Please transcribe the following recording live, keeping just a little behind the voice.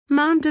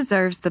Mom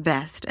deserves the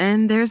best,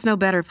 and there's no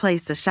better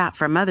place to shop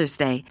for Mother's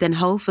Day than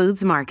Whole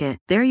Foods Market.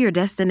 They're your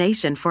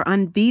destination for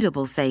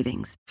unbeatable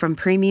savings, from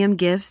premium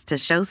gifts to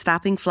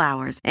show-stopping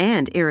flowers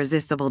and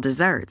irresistible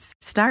desserts.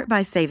 Start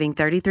by saving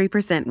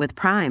 33% with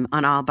Prime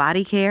on all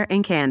body care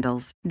and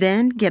candles.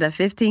 Then get a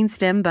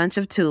 15-stem bunch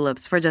of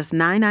tulips for just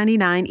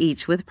 $9.99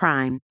 each with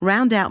Prime.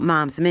 Round out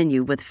Mom's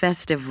menu with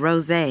festive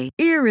rosé,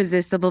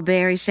 irresistible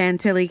berry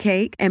chantilly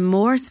cake, and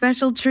more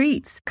special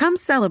treats. Come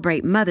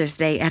celebrate Mother's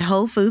Day at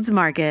Whole Foods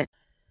Market.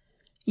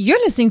 You're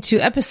listening to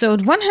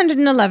episode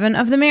 111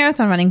 of the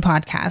Marathon Running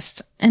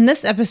Podcast. In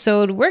this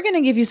episode, we're going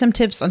to give you some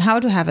tips on how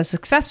to have a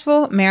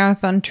successful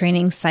marathon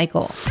training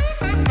cycle.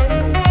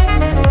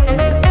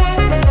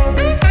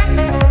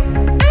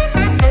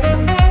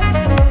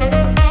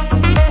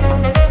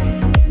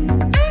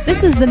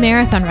 This is the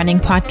Marathon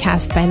Running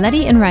Podcast by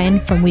Letty and Ryan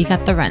from We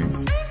Got the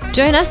Runs.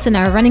 Join us in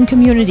our running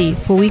community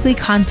for weekly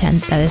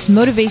content that is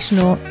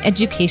motivational,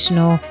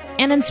 educational,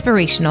 and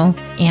inspirational,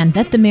 and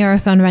let the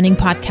Marathon Running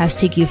Podcast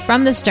take you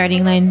from the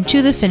starting line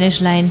to the finish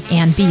line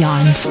and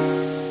beyond.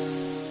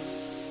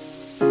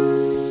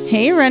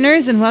 Hey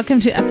runners, and welcome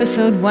to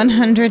episode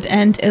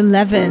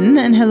 111.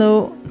 And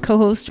hello,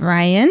 co-host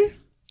Ryan.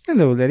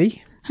 Hello,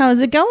 Letty. How's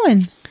it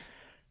going?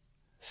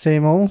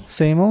 Same old,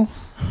 same old.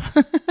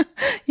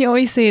 You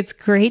always say it's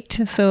great,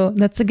 so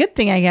that's a good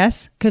thing, I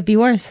guess. Could be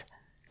worse.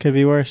 Could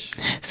be worse.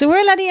 So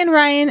we're Letty and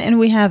Ryan, and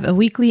we have a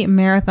weekly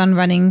marathon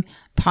running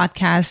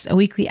podcast, a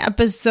weekly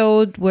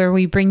episode where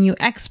we bring you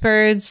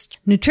experts,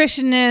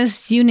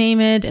 nutritionists, you name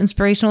it,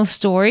 inspirational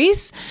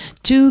stories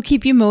to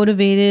keep you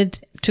motivated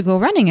to go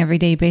running every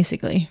day,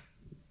 basically.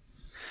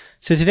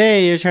 So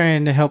today you're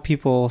trying to help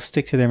people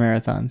stick to their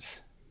marathons.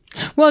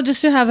 Well,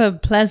 just to have a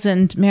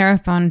pleasant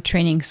marathon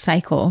training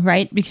cycle,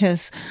 right?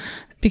 Because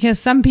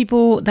some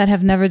people that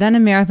have never done a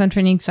marathon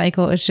training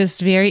cycle, it's just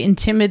very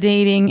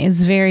intimidating.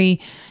 It's very,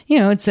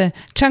 it's a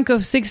chunk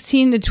of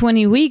 16 to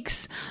 20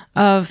 weeks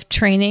of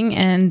training,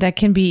 and that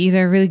can be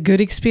either a really good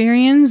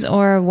experience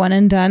or a one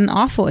and done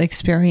awful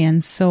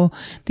experience. So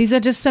these are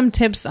just some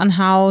tips on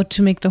how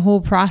to make the whole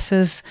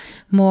process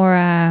more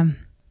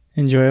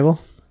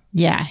enjoyable.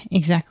 Yeah,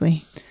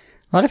 exactly.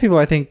 A lot of people,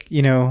 I think,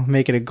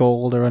 make it a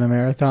goal to run a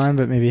marathon,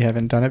 but maybe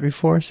haven't done it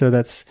before. So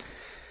that's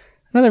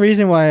another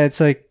reason why it's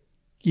like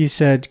you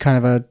said, kind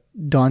of a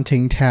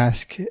daunting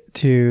task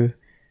to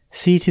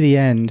see to the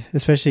end,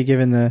 especially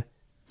given the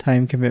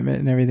time commitment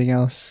and everything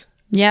else.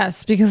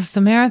 Yes, because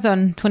the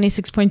marathon,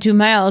 26.2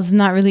 miles, is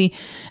not really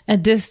a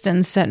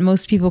distance that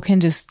most people can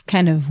just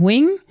kind of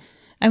wing.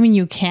 I mean,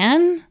 you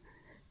can,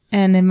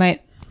 and it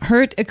might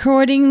hurt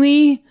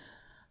accordingly,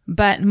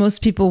 but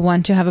most people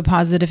want to have a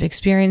positive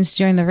experience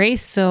during the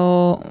race.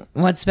 So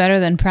what's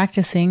better than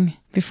practicing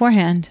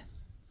beforehand?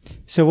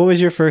 So what was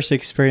your first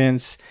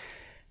experience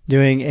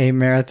doing a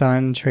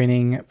marathon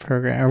training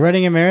program or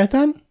running a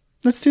marathon?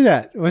 Let's do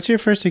that. What's your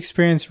first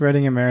experience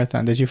running a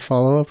marathon? Did you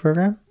follow a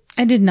program?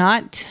 I did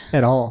not.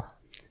 At all?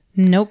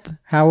 Nope.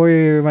 How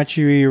much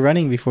were you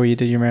running before you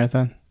did your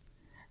marathon?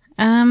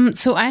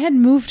 So I had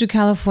moved to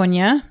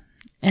California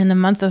in the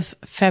month of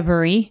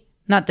February,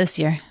 not this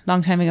year,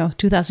 long time ago,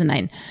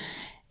 2009.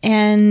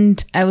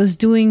 And I was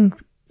doing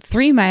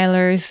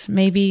 3-milers,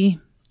 maybe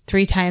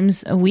 3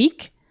 times a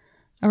week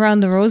around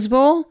the Rose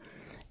Bowl.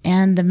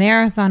 And the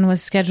marathon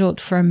was scheduled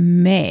for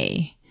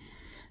May.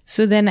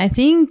 So then I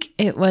think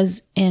it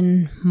was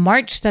in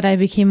March that I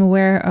became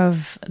aware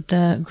of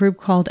the group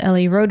called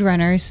LA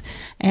Roadrunners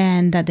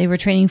and that they were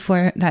training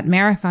for that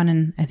marathon.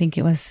 And I think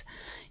it was,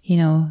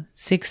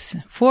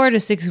 4 to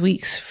 6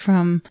 weeks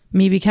from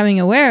me becoming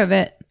aware of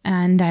it.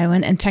 And I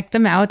went and checked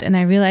them out, and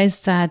I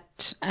realized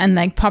that,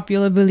 unlike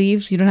popular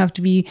belief, you don't have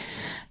to be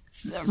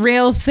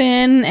real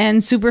thin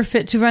and super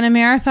fit to run a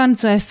marathon.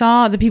 So I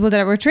saw the people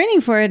that were training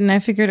for it, and I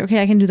figured,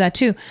 okay, I can do that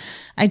too.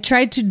 I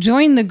tried to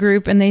join the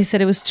group, and they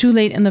said it was too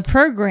late in the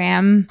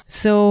program.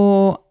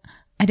 So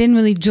I didn't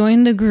really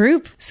join the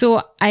group.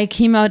 So I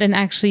came out and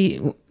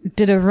actually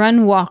did a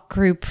run walk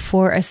group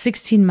for a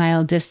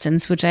 16-mile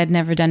distance, which I'd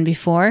never done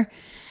before.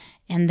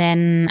 And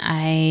then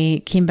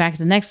I came back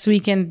the next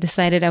weekend,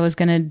 decided I was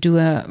going to do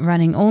a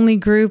running only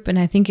group. And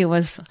I think it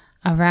was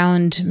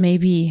around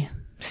maybe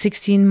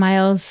 16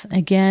 miles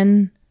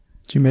again.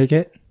 Did you make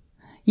it?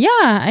 Yeah,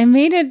 I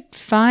made it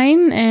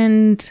fine.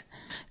 And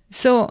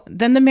so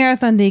then the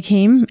marathon day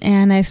came,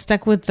 and I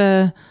stuck with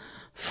the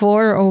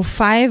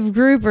 4:05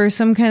 group or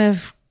some kind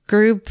of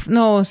group.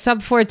 No,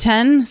 sub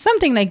 4:10,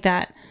 something like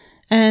that.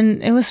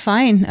 And it was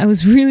fine. I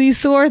was really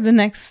sore the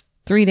next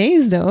 3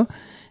 days though.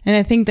 And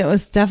I think that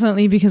was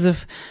definitely because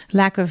of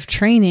lack of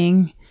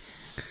training.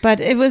 But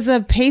it was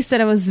a pace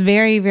that I was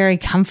very, very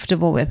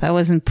comfortable with. I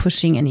wasn't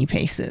pushing any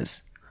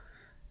paces.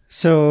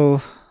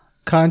 So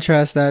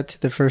contrast that to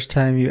the first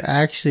time you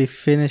actually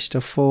finished a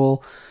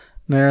full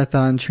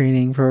marathon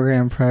training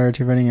program prior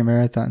to running a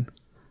marathon.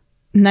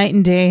 Night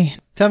and day.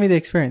 Tell me the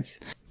experience.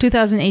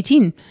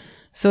 2018.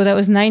 So that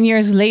was 9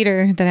 years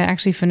later that I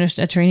actually finished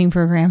a training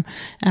program.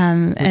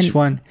 Which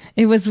one?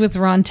 It was with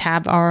Ron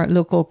Tabb, our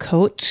local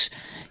coach.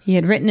 He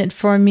had written it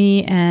for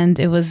me, and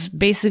it was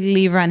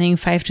basically running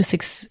 5 to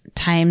 6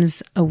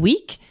 times a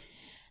week,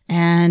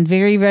 and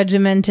very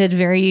regimented,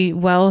 very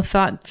well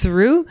thought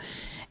through,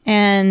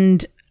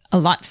 and a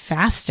lot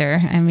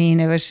faster. I mean,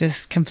 it was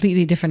just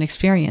completely different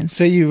experience.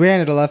 So you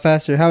ran it a lot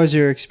faster. How was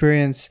your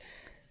experience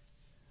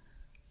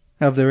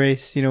of the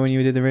race, when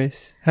you did the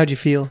race? How'd you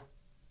feel?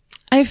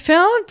 I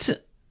felt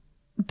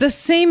the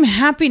same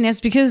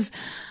happiness because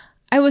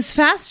I was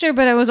faster,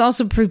 but I was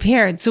also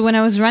prepared. So when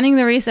I was running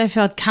the race, I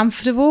felt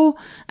comfortable.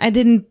 I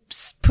didn't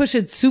push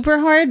it super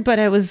hard, but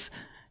I was,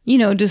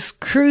 just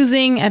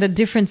cruising at a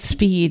different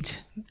speed.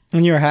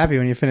 And you were happy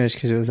when you finished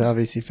because it was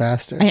obviously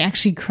faster. I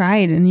actually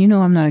cried, and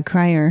I'm not a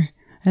crier,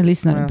 at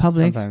least not in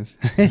public. Sometimes.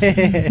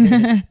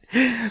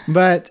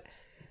 But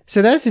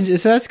so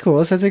that's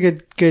cool. So that's a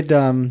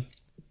good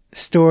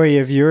story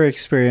of your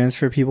experience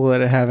for people that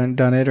haven't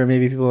done it, or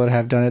maybe people that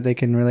have done it, they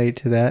can relate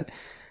to that.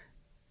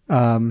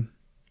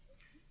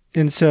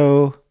 And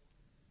so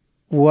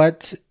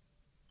what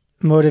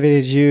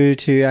motivated you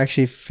to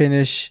actually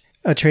finish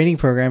a training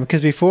program? Because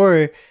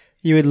before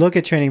you would look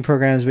at training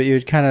programs, but you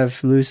would kind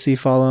of loosely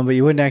follow them, but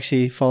you wouldn't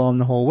actually follow them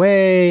the whole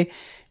way.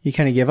 You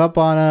kind of give up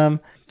on them.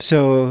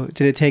 So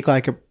did it take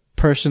like a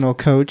personal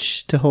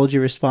coach to hold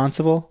you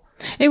responsible?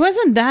 It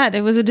wasn't that.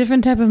 It was a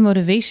different type of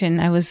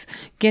motivation. I was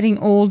getting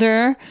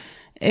older.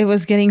 It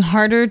was getting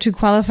harder to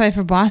qualify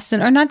for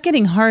Boston, or not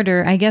getting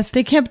harder. I guess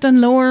they kept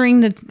on lowering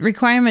the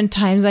requirement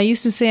times. I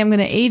used to say I'm going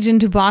to age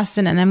into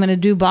Boston and I'm going to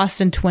do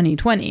Boston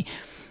 2020.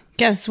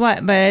 Guess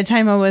what? By the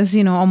time I was,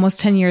 almost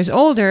 10 years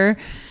older,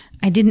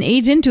 I didn't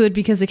age into it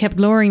because they kept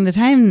lowering the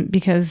time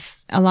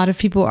because a lot of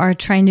people are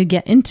trying to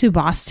get into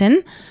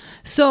Boston.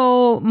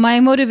 So my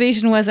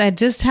motivation was I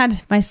just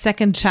had my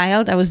second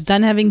child. I was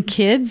done having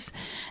kids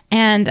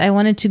and I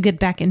wanted to get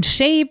back in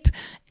shape.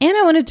 And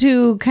I wanted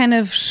to kind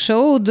of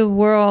show the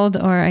world,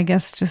 or I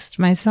guess just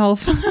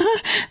myself,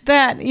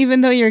 that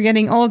even though you're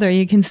getting older,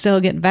 you can still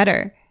get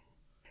better.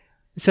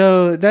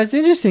 So that's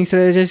interesting. So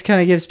it just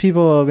kind of gives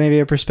people maybe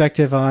a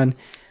perspective on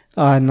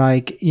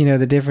like,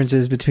 the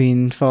differences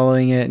between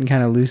following it and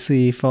kind of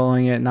loosely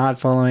following it, not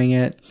following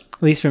it,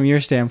 at least from your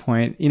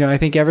standpoint. I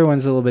think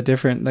everyone's a little bit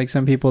different. Like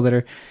some people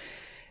that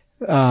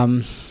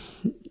are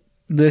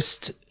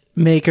list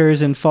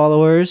makers and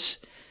followers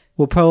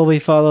will probably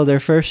follow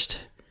their first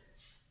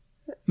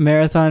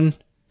marathon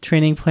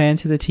training plan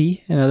to the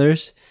T, and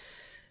others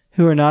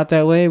who are not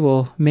that way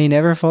may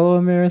never follow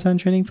a marathon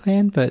training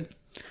plan. But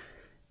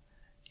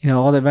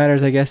all that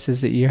matters, I guess,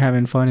 is that you're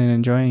having fun and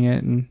enjoying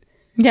it. And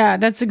yeah,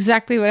 that's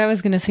exactly what I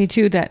was going to say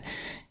too, that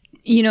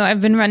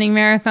I've been running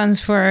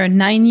marathons for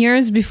 9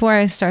 years before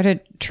I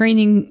started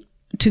training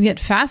to get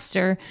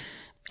faster,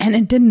 and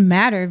it didn't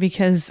matter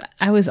because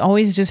I was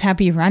always just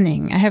happy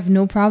running. I have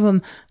no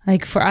problem.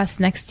 Like for us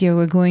next year,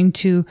 we're going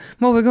to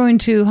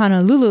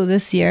Honolulu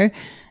this year,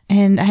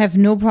 and I have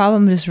no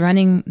problem just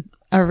running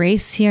a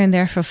race here and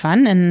there for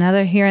fun and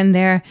another here and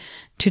there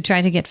to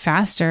try to get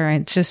faster.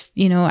 It's just,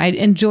 I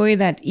enjoy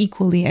that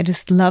equally. I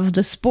just love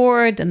the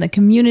sport and the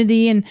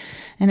community and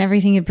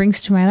everything it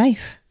brings to my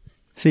life.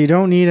 So you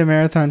don't need a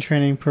marathon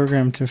training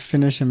program to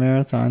finish a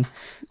marathon,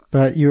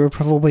 but you will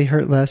probably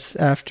hurt less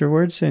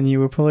afterwards, and you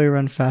will probably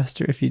run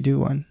faster if you do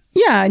one.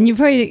 Yeah, and you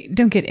probably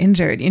don't get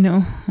injured,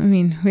 I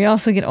mean, we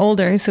also get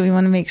older, so we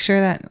want to make sure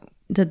that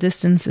the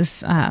distance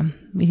is,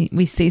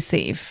 we stay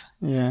safe.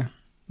 Yeah.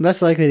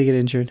 Less likely to get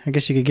injured. I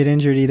guess you could get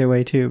injured either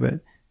way too,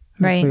 but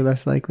hopefully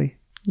less likely.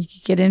 You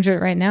could get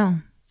injured right now.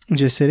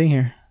 Just sitting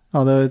here,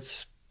 although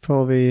it's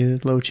probably a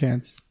low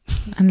chance.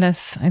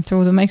 Unless I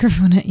throw the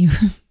microphone at you.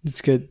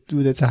 It's good.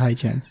 Ooh, that's a high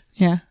chance.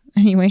 Yeah.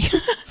 Anyway.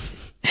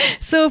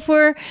 So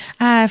for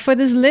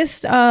this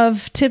list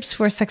of tips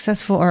for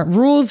successful, or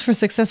rules for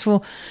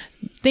successful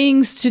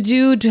things to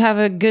do to have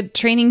a good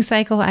training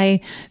cycle,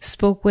 I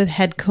spoke with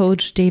head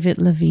coach David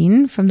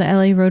Levine from the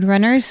LA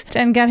Roadrunners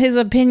and got his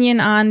opinion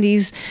on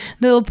these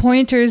little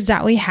pointers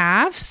that we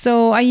have.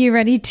 So are you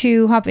ready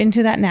to hop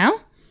into that now?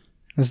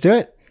 Let's do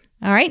it.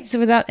 All right. So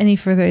without any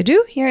further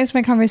ado, here is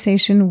my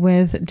conversation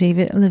with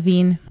David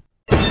Levine.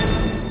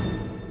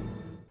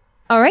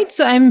 All right,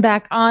 so I'm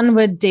back on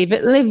with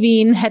David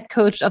Levine, head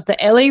coach of the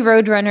LA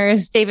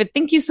Roadrunners. David,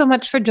 thank you so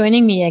much for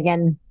joining me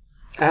again.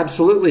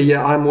 Absolutely.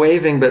 Yeah, I'm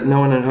waving, but no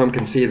one at home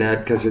can see that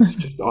because it's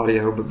just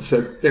audio. But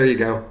so there you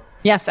go.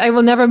 Yes, I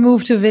will never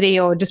move to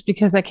video just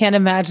because I can't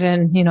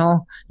imagine,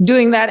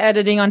 doing that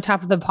editing on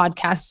top of the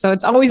podcast. So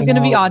it's always going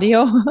to be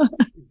audio.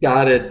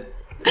 Got it.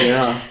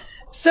 Yeah.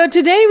 So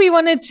today we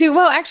wanted to,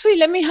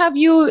 let me have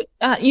you,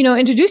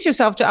 introduce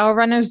yourself to our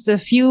runners, the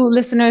few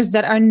listeners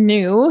that are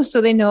new, so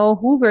they know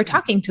who we're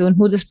talking to and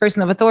who this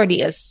person of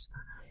authority is.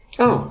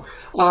 Oh,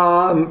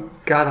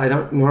 God, I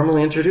don't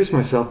normally introduce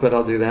myself, but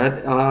I'll do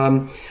that.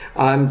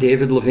 I'm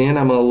David Levine.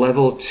 I'm a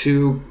level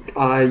 2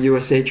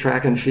 USA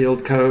track and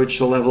field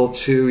coach, a level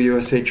 2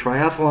 USA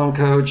triathlon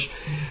coach,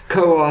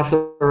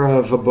 co-author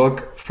of a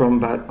book from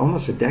about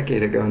almost a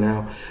decade ago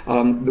now,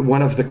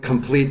 one of the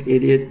Complete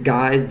Idiot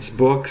Guides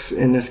books,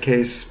 in this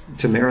case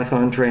to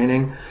marathon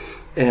training.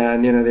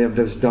 And, they have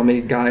those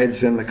dummy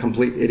guides and the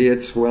Complete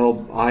Idiots.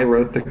 Well, I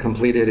wrote the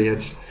Complete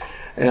Idiots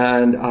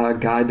and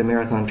Guide to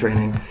Marathon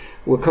Training.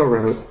 We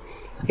co-wrote.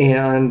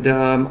 And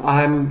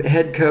I'm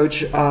head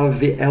coach of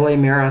the LA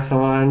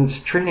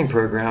Marathon's training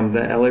program,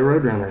 the LA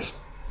Roadrunners.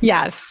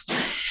 Yes.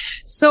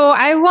 So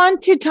I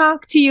want to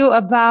talk to you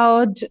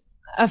about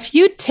a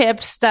few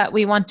tips that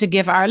we want to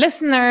give our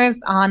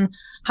listeners on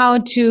how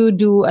to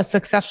do a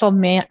successful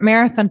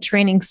marathon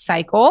training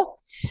cycle.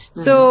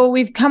 So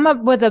we've come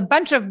up with a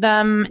bunch of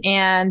them,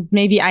 and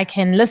maybe I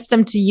can list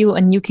them to you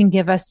and you can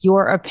give us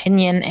your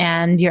opinion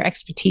and your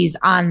expertise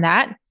on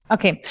that.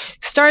 Okay.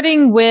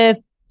 Starting with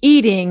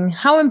eating.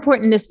 How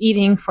important is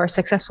eating for a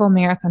successful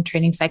marathon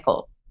training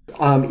cycle?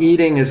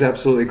 Eating is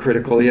absolutely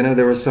critical.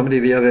 There was somebody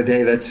the other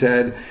day that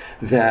said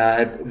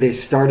that they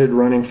started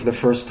running for the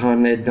first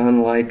time. They'd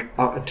done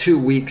 2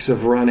 weeks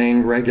of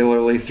running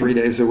regularly, 3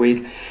 days a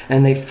week.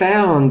 And they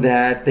found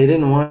that they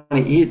didn't want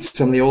to eat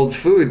some of the old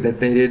food that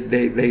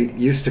they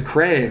used to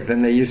crave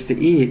and they used to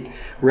eat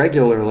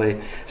regularly.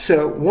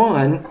 So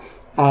one,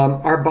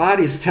 our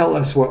bodies tell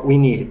us what we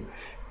need.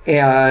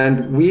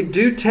 And we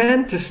do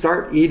tend to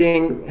start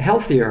eating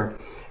healthier.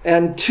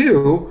 And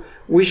two,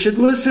 we should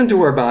listen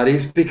to our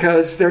bodies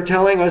because they're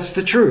telling us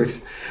the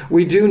truth.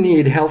 We do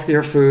need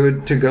healthier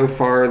food to go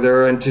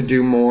farther and to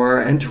do more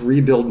and to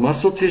rebuild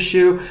muscle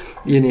tissue.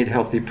 You need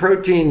healthy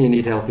protein. You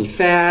need healthy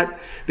fat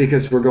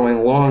because we're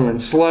going long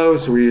and slow,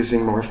 so we're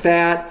using more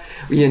fat.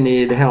 You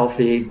need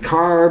healthy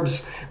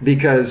carbs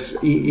because,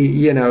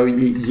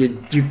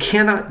 you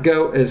cannot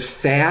go as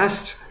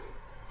fast.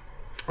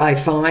 I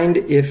find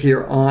if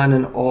you're on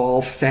an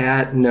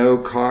all-fat,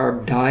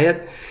 no-carb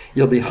diet,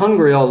 you'll be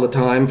hungry all the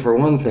time, for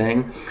one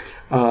thing.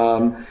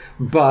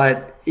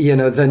 But,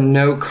 the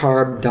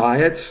no-carb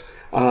diets,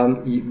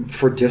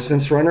 for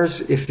distance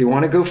runners, if you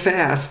want to go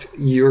fast,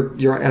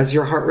 as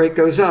your heart rate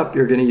goes up,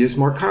 you're going to use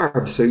more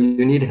carbs. So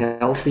you need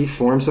healthy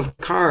forms of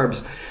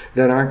carbs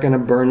that aren't going to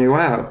burn you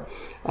out.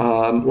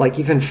 Like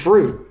even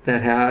fruit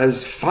that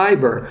has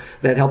fiber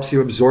that helps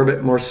you absorb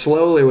it more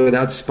slowly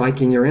without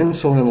spiking your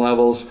insulin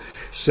levels.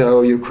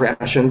 So you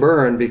crash and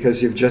burn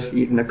because you've just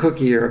eaten a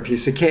cookie or a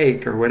piece of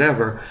cake or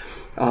whatever.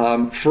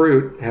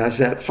 Fruit has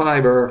that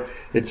fiber.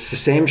 It's the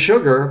same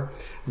sugar,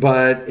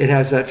 but it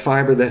has that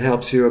fiber that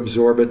helps you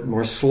absorb it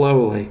more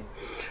slowly.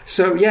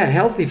 So yeah,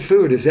 healthy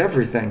food is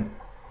everything.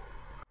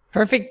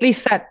 Perfectly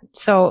said.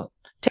 So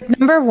tip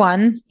number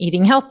 1,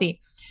 eating healthy.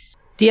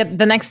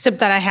 The next tip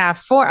that I have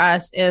for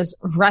us is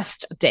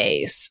rest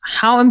days.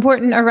 How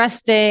important are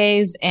rest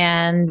days,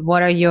 and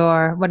what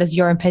is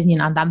your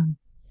opinion on them?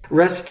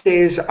 Rest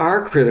days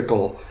are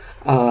critical.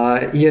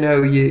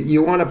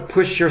 You want to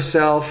push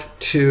yourself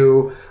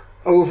to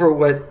over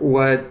what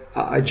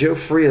Joe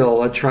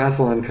Friel, a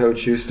triathlon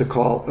coach, used to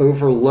call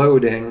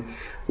overloading.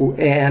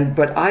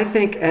 But I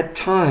think at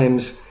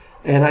times,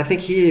 and I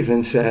think he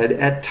even said,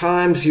 at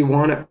times you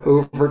want to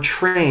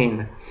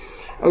overtrain.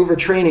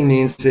 Overtraining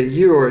means that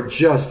you are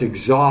just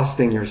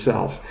exhausting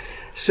yourself.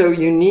 So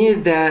you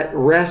need that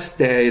rest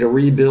day to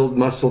rebuild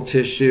muscle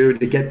tissue,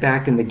 to get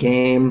back in the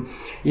game.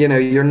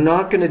 You're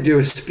not going to do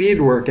a speed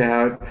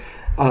workout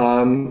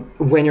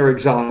when you're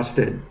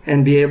exhausted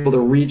and be able to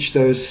reach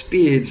those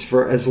speeds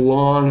for as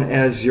long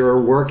as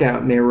your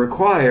workout may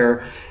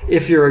require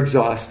if you're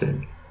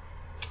exhausted.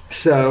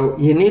 So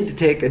you need to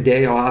take a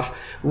day off,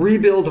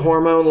 rebuild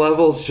hormone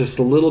levels just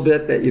a little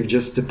bit that you've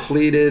just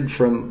depleted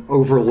from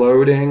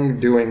overloading,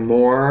 doing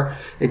more,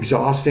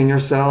 exhausting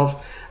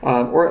yourself,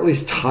 or at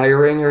least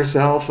tiring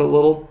yourself a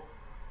little,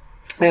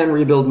 and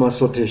rebuild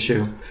muscle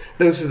tissue.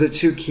 Those are the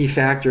two key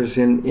factors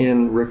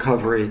in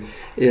recovery.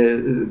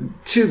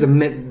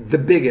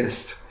 The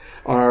biggest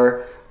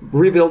are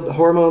rebuild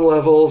hormone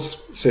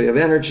levels, so you have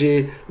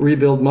energy,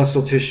 rebuild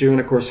muscle tissue, and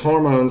of course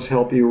hormones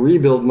help you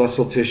rebuild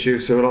muscle tissue,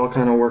 so it all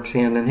kind of works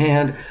hand in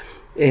hand.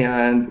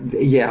 And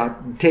yeah,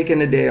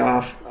 taking a day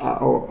off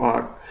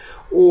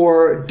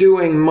or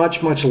doing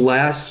much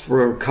less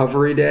for a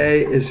recovery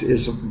day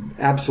is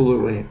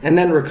absolutely. And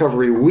then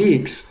recovery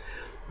weeks,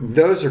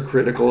 those are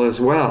critical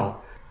as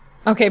well.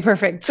 Okay,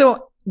 perfect.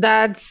 So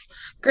that's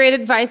great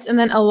advice. And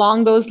then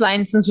along those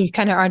lines, since we've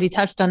kind of already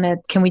touched on it,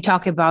 can we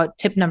talk about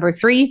tip number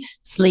 3,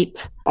 sleep?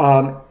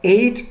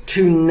 8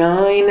 to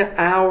 9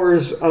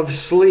 hours of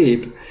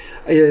sleep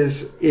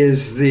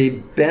is the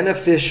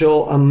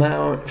beneficial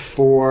amount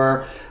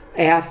for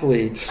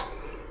athletes.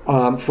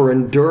 For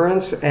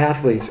endurance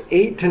athletes,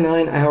 8 to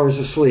 9 hours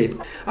of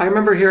sleep. I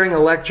remember hearing a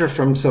lecture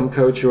from some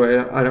coach who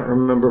I don't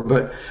remember,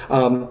 but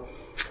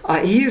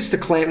he used to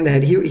claim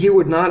that he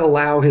would not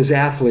allow his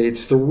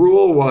athletes. The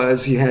rule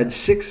was you had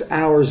 6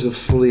 hours of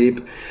sleep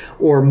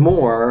or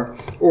more,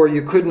 or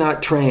you could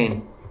not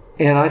train.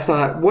 And I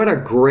thought, what a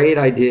great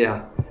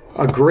idea.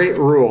 A great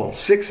rule.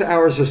 6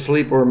 hours of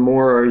sleep or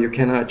more, or you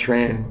cannot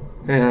train.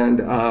 And,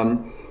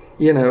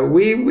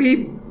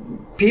 we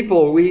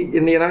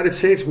in the United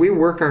States, we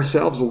work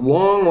ourselves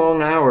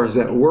long hours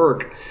at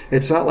work.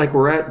 It's not like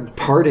we're at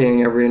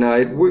partying every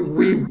night.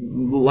 We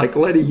like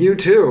Letty, you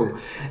too.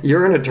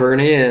 You're an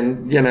attorney,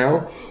 and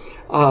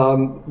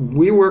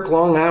We work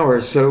long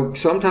hours, so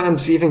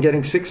sometimes even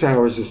getting 6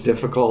 hours is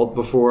difficult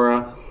before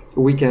a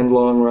weekend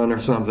long run or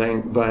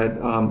something.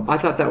 But I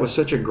thought that was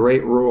such a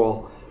great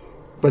rule.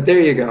 But there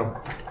you go.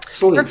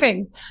 Sleep.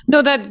 Perfect.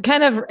 No, that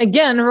kind of,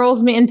 again,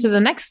 rolls me into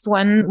the next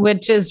one,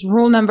 which is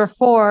rule number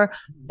 4,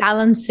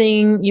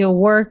 balancing your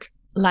work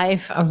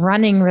life, a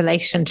running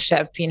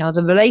relationship,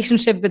 the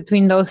relationship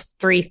between those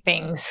 3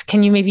 things.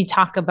 Can you maybe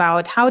talk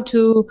about how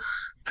to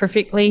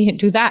perfectly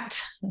do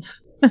that?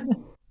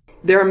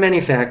 There are many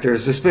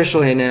factors,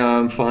 especially now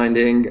I'm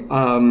finding,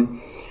 a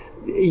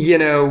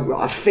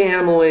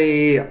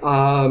family,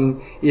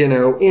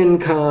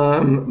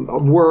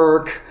 income,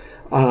 work,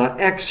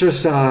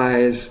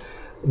 exercise,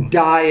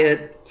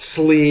 diet,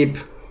 sleep,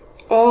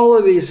 all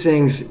of these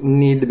things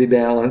need to be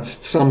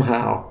balanced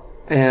somehow.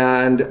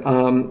 And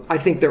I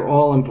think they're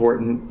all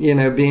important,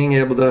 being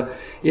able to,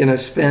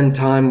 spend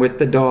time with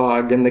the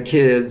dog and the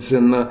kids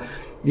and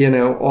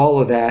all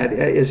of that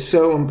is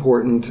so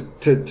important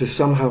to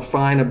somehow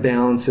find a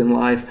balance in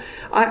life.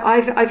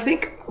 I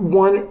think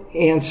one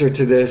answer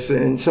to this,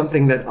 and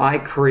something that I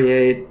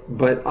create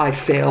but I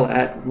fail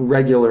at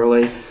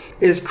regularly,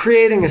 is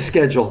creating a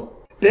schedule.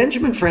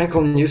 Benjamin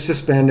Franklin used to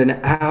spend an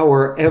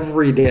hour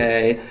every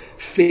day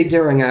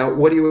figuring out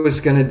what he was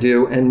going to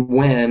do and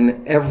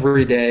when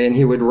every day. And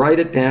he would write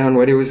it down,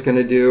 what he was going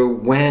to do,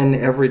 when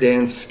every day,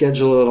 and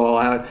schedule it all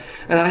out.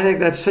 And I think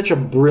that's such a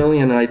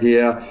brilliant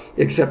idea,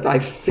 except I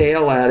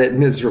fail at it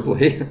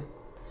miserably.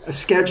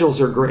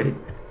 Schedules are great.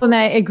 And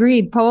I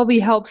agreed, probably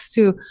helps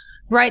to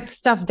write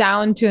stuff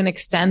down to an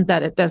extent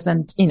that it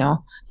doesn't,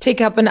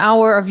 take up an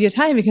hour of your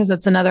time, because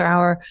it's another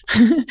hour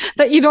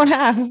that you don't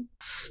have.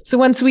 So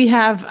once we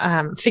have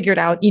figured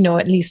out,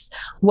 at least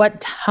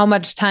how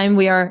much time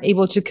we are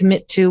able to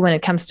commit to when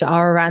it comes to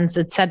our runs,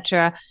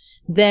 etc.,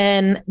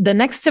 then the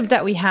next tip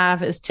that we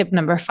have is tip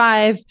number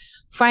 5,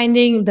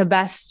 finding the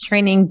best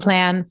training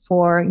plan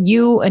for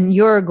you and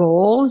your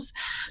goals.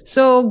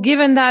 So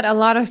given that a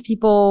lot of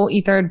people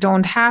either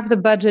don't have the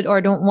budget or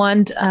don't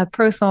want a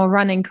personal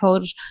running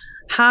coach,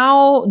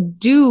 how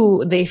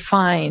do they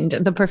find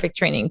the perfect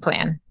training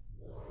plan?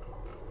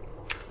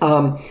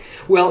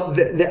 Well,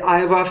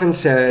 I've often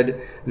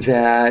said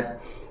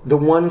that the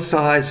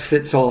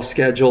one-size-fits-all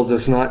schedule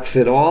does not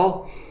fit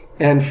all,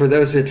 and for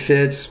those it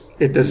fits,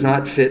 it does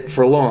not fit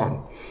for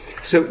long.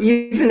 So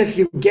even if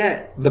you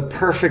get the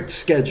perfect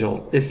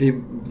schedule, if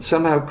you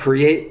somehow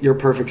create your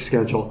perfect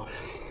schedule,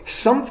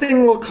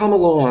 something will come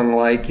along,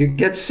 like you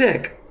get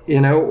sick,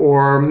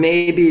 or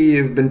maybe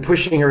you've been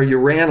pushing, or you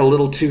ran a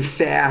little too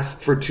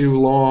fast for too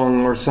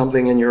long or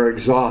something and you're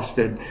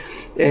exhausted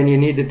and you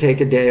need to take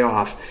a day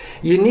off.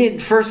 You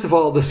need, first of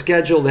all, the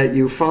schedule that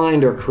you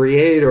find or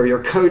create or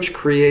your coach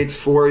creates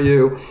for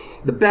you,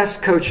 the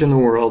best coach in the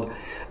world.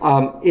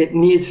 It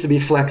needs to be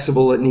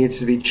flexible. It needs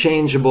to be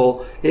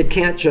changeable. It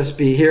can't just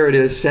be, here it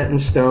is, set in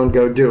stone,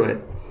 go do it.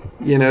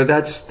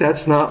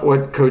 That's not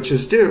what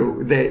coaches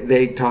do.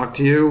 They talk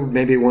to you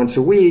maybe once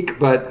a week,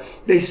 but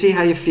they see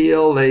how you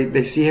feel,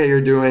 they see how you're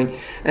doing,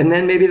 and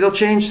then maybe they'll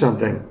change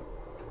something.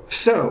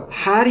 So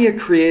how do you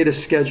create a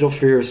schedule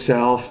for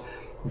yourself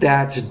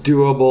that's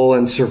doable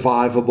and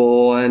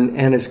survivable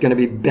and is going to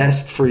be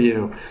best for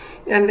you?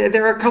 And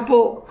there are a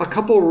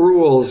couple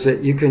rules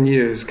that you can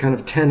use, kind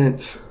of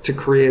tenets to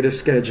create a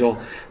schedule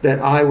that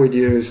I would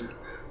use,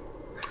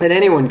 that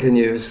anyone can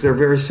use. They're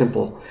very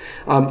simple.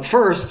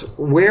 First,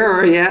 where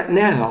are you at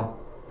now?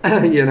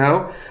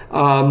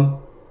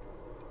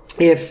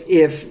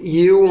 If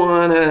you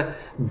want to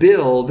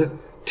build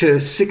to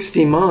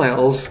 60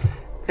 miles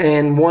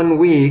in 1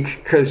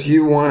 week because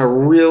you want to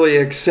really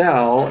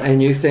excel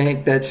and you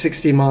think that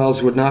 60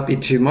 miles would not be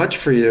too much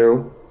for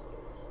you,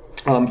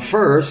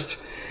 first,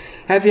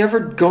 have you ever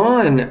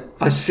gone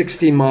a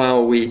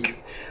 60-mile week?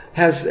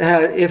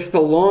 If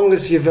the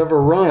longest you've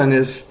ever run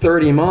is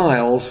 30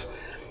 miles,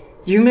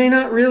 you may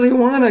not really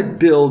want to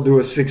build to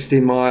a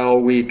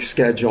 60-mile-a-week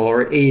schedule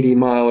or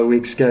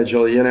 80-mile-a-week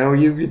schedule.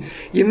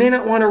 You may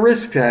not want to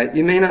risk that.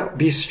 You may not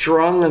be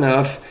strong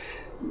enough,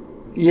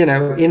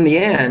 in the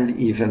end,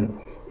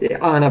 even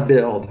on a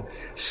build.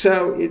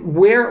 So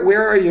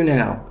where are you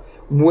now?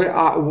 Where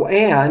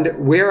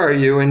are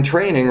you in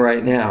training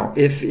right now?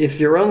 If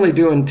you're only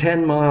doing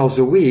 10 miles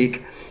a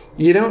week,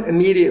 you don't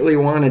immediately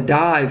want to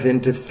dive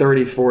into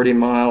 30,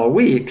 40-mile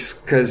weeks,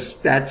 because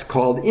that's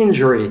called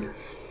injury.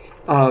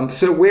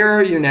 So where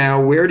are you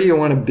now? Where do you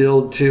want to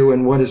build to?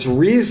 And what is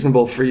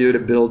reasonable for you to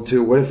build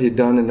to? What have you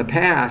done in the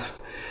past?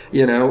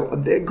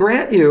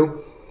 Grant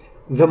you,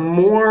 the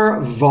more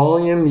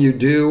volume you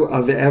do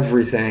of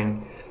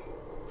everything,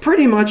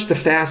 pretty much the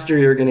faster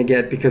you're going to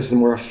get, because the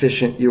more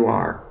efficient you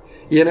are.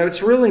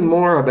 It's really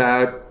more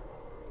about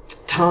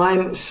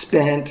time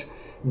spent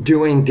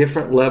doing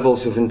different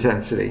levels of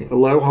intensity.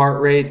 Low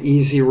heart rate,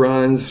 easy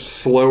runs,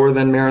 slower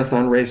than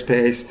marathon race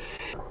pace.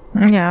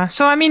 Yeah.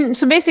 So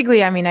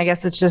basically, I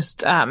guess it's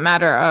just a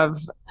matter of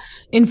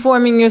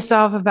informing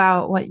yourself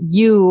about what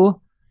you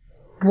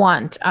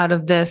want out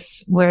of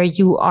this, where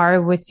you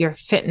are with your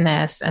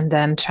fitness and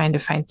then trying to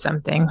find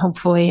something,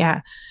 hopefully,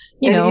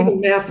 even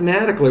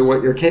mathematically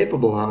what you're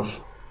capable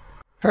of.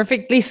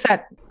 Perfectly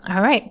set.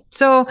 All right.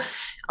 So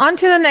on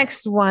to the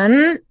next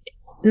one.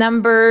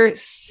 Number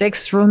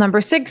 6, rule number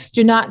 6,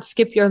 do not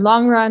skip your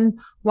long run.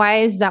 Why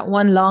is that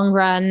one long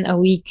run a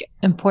week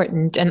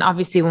important? And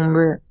obviously when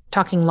we're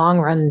talking long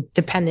run,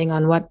 depending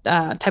on what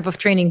type of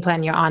training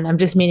plan you're on, I'm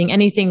just meaning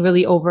anything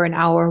really over an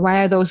hour.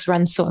 Why are those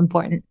runs so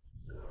important?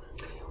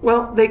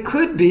 Well, they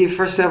could be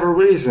for several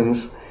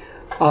reasons,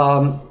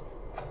 and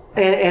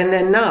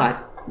then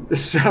not.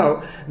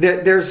 So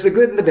there's the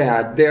good and the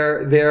bad.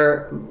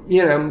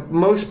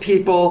 Most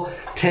people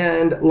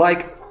tend,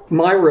 like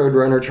my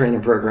Roadrunner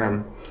training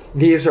program,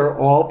 these are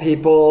all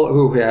people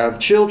who have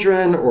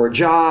children or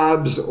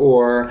jobs,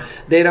 or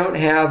they don't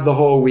have the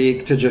whole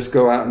week to just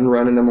go out and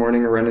run in the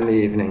morning or run in the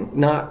evening.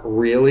 Not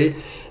really.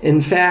 In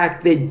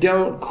fact, they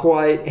don't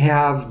quite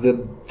have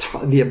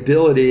the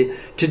ability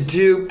to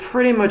do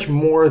pretty much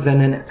more than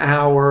an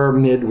hour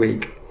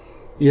midweek.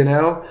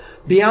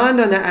 Beyond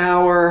an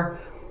hour,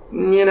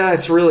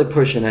 it's really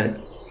pushing it.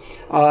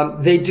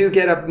 They do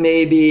get up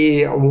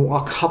maybe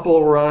a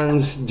couple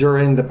runs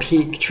during the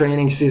peak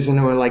training season,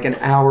 or like an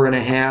hour and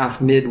a half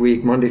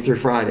midweek, Monday through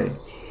Friday.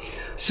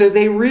 So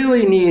they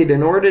really need,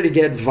 in order to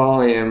get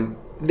volume,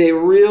 they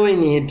really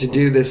need to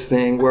do this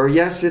thing where,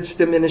 yes, it's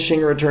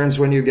diminishing returns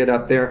when you get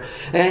up there.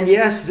 And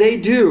yes, they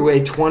do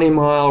a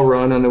 20-mile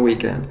run on the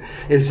weekend.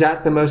 Is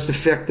that the most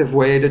effective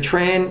way to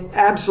train?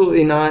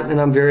 Absolutely not. And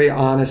I'm very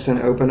honest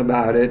and open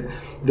about it.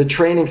 The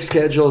training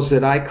schedules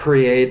that I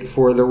create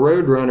for the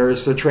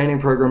Roadrunners, the training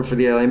program for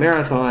the LA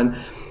Marathon,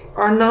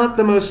 are not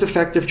the most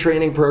effective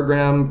training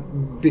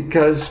program,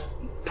 because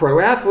pro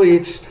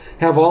athletes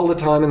have all the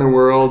time in the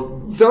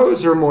world.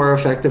 Those are more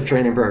effective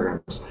training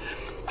programs.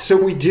 So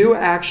we do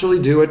actually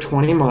do a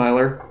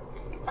 20-miler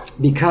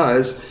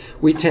because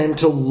we tend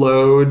to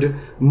load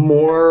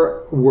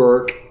more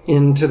work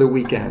into the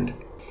weekend.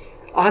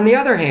 On the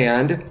other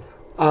hand,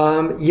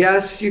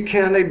 yes, you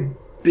can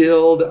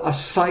build a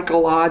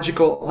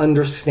psychological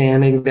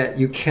understanding that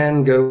you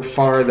can go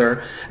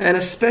farther. And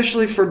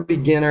especially for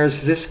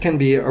beginners, this can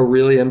be a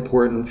really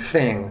important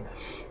thing.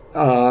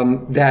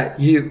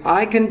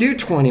 I can do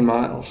 20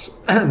 miles.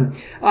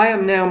 I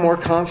am now more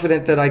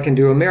confident that I can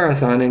do a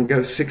marathon and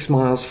go 6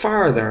 miles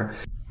farther.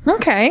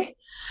 Okay.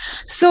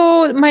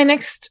 So my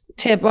next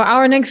tip, or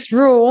our next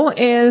rule,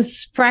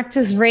 is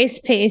practice race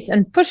pace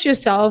and push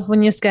yourself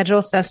when your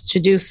schedule says to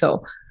do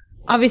so.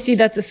 Obviously,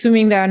 that's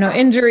assuming there are no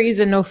injuries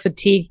and no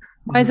fatigue.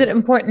 Why is it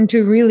important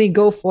to really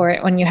go for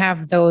it when you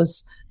have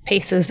those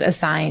paces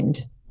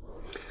assigned?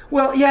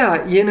 Well,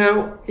 yeah,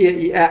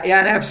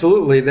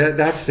 absolutely.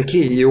 That's the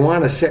key. You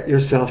want to set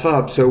yourself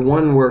up so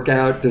one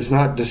workout does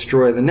not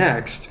destroy the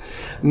next.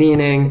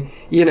 Meaning,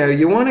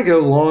 you want to go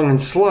long and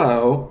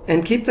slow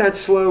and keep that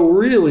slow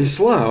really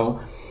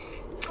slow.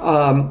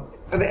 And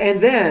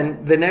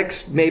then the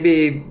next,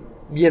 maybe,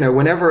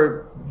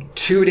 whenever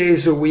 2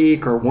 days a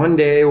week or 1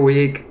 day a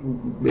week,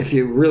 if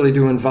you're really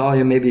doing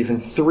volume, maybe even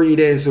 3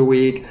 days a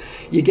week,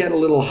 you get a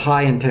little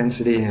high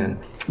intensity in.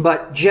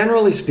 But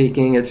generally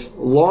speaking, it's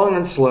long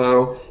and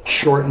slow,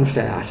 short and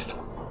fast.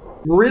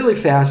 Really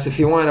fast if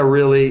you want to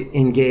really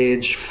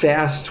engage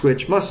fast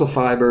twitch muscle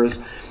fibers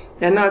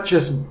and not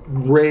just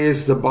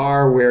raise the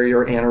bar where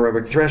your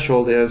anaerobic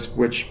threshold is,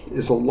 which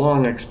is a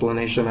long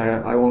explanation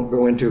I won't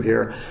go into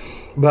here.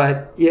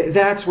 But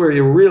that's where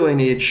you really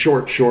need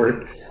short,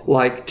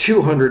 like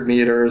 200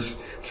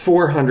 meters,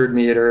 400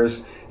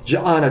 meters,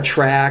 on a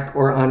track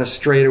or on a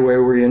straightaway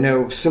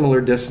where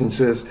similar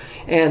distances,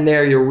 and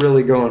there you're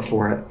really going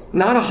for it.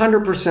 Not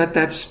 100%,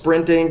 that's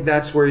sprinting.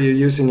 That's where you're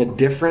using a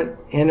different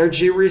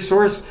energy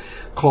resource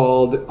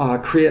called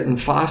creatine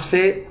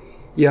phosphate.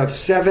 You have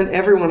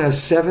everyone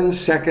has 7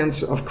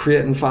 seconds of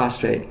creatine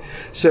phosphate.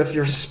 So if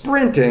you're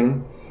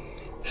sprinting,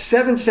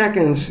 7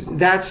 seconds,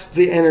 that's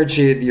the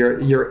energy,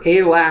 your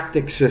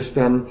alactic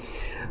system.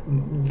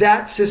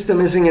 That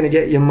system isn't going to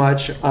get you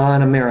much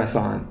on a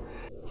marathon.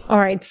 All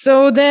right.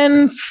 So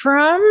then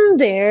from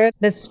there,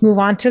 let's move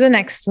on to the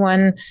next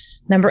one.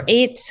 Number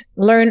 8,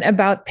 learn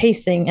about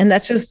pacing. And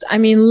that's just,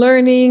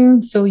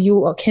 learning so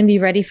you can be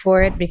ready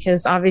for it,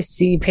 because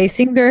obviously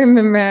pacing during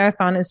a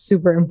marathon is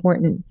super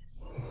important.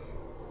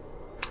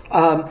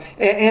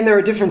 And there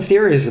are different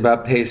theories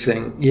about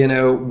pacing.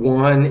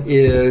 One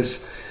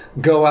is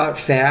go out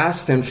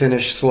fast and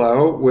finish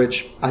slow,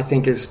 which I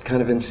think is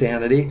kind of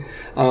insanity,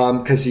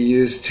 because you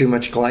use too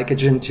much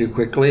glycogen too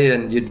quickly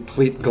and you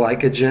deplete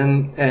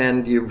glycogen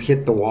and you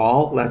hit the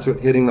wall. That's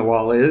what hitting the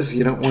wall is.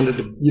 You don't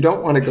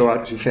want to go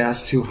out too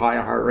fast, too high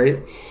a heart rate.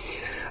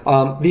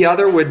 The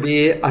other would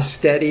be a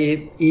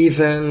steady,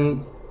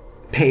 even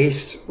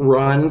paced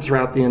run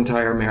throughout the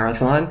entire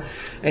marathon.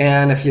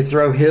 And if you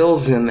throw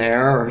hills in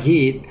there or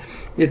heat,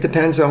 it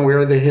depends on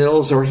where the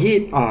hills or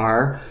heat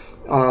are.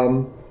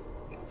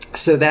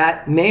 So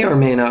that may or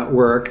may not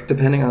work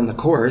depending on the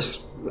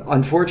course.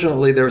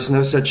 unfortunately, there's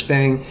no such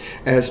thing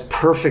as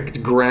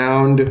perfect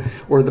ground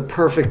or the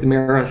perfect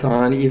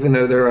marathon, even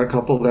though there are a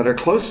couple that are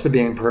close to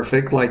being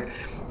perfect, like,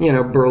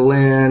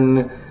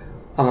 Berlin.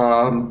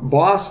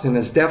 Boston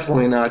is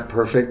definitely not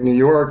perfect. New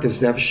York is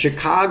definitely.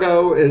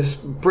 Chicago is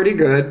pretty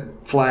good,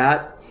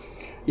 flat,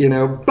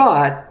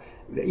 but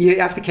you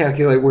have to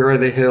calculate where are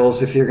the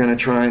hills if you're going to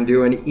try and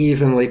do an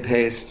evenly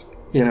paced,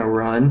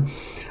 run.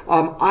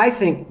 I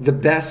think the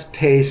best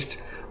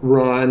paced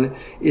run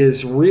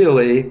is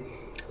really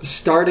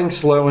starting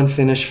slow and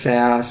finish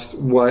fast,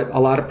 what a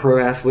lot of pro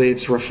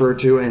athletes refer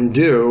to and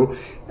do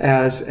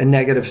as a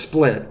negative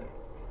split.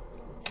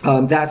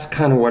 That's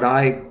kind of what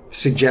I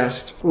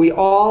suggest. The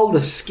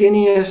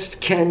skinniest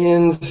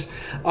Kenyans,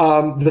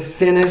 the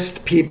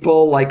thinnest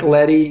people like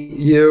Letty,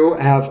 you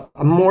have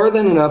more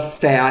than enough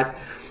fat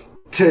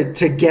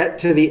to get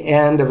to the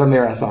end of a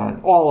marathon,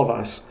 all of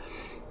us.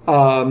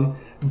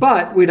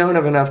 But we don't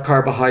have enough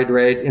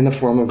carbohydrate in the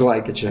form of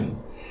glycogen.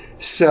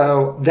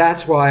 So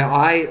that's why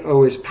I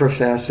always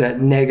profess that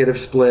negative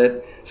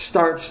split,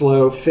 start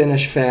slow,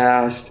 finish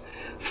fast,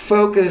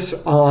 focus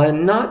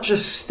on not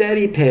just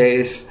steady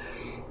pace,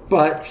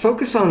 but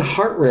focus on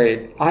heart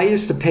rate. I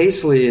used to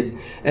pace lead,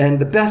 and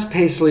the best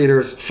pace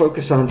leaders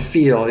focus on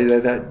feel, either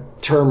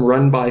that term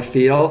run by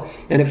feel.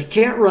 And if you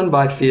can't run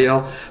by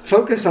feel,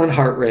 focus on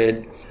heart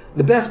rate.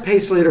 The best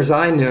pace leaders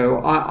I knew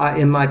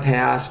in my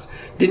past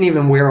didn't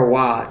even wear a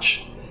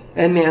watch.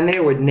 And man, they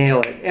would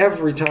nail it.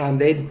 Every time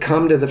they'd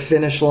come to the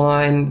finish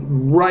line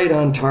right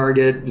on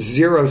target,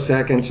 0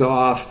 seconds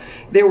off.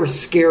 They were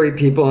scary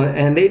people,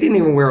 and they didn't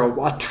even wear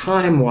a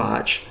time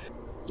watch.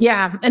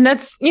 Yeah. And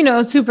that's,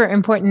 super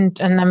important.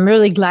 And I'm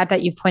really glad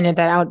that you pointed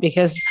that out,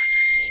 because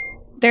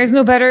there's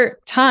no better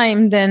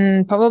time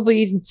than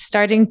probably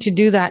starting to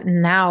do that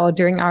now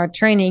during our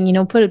training.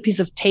 Put a piece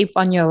of tape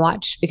on your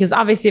watch, because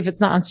obviously if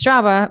it's not on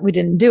Strava, we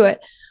didn't do it,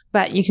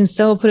 but you can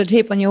still put a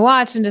tape on your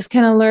watch and just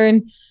kind of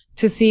learn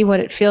to see what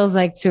it feels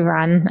like to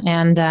run.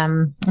 And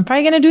I'm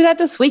probably going to do that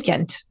this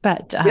weekend.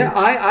 But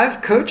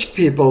I've coached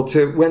people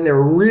to, when they're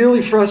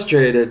really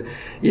frustrated,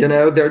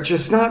 they're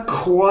just not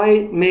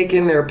quite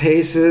making their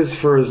paces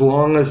for as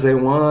long as they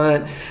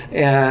want.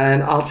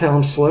 And I'll tell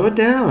them, slow it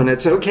down.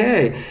 It's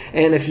okay.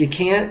 And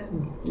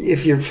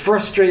if you're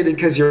frustrated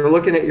because you're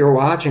looking at your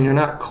watch and you're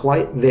not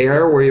quite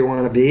there where you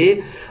want to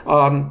be,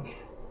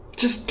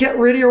 just get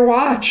rid of your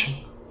watch.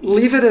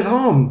 Leave it at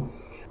home.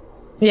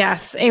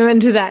 Yes, amen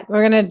to that.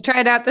 We're going to try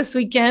it out this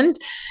weekend.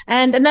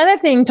 And another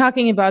thing,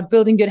 talking about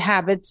building good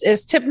habits,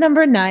 is tip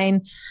number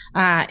 9,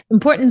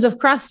 importance of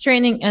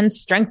cross-training and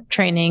strength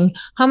training.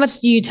 How much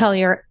do you tell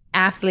your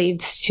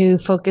athletes to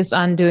focus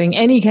on doing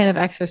any kind of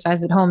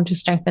exercise at home to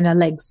strengthen their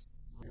legs?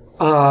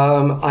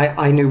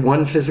 I knew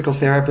one physical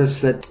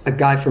therapist, that a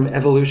guy from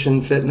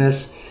Evolution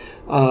Fitness,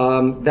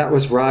 that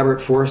was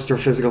Robert Forster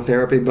Physical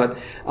Therapy, but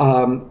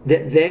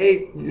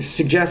they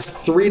suggest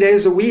 3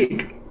 days a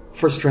week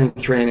for strength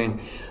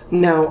training.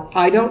 Now,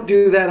 I don't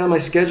do that on my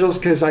schedules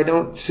because I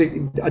don't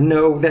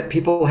know that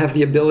people have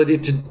the ability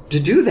to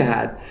do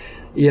that,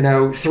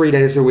 3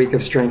 days a week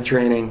of strength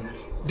training.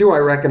 Do I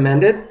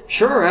recommend it?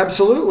 Sure,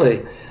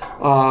 absolutely.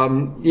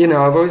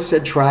 I've always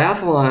said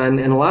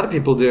triathlon, and a lot of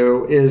people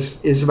do,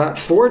 is about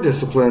 4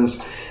 disciplines.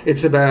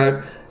 It's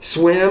about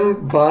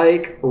swim,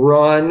 bike,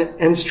 run,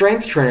 and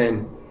strength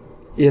train.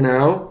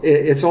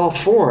 It's all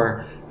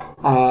 4.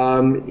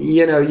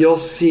 You'll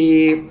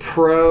see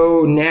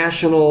pro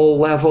national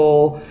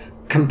level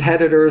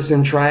competitors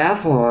in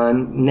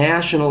triathlon,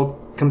 national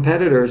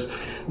competitors.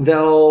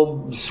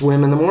 They'll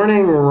swim in the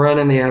morning, run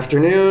in the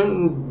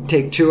afternoon,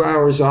 take 2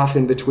 hours off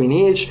in between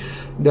each.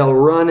 They'll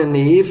run in the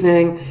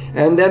evening,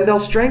 and then they'll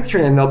strength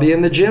train. They'll be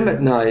in the gym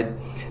at night.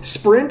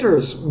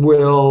 Sprinters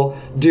will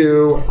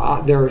do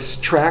their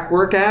track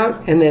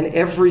workout, and then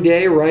every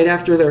day right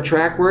after their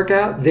track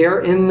workout,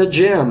 they're in the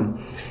gym.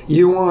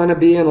 You want to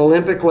be an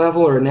Olympic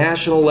level or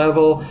national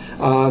level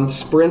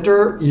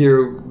sprinter,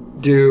 you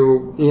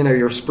do,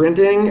 your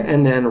sprinting,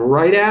 and then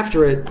right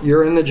after it,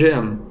 you're in the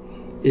gym.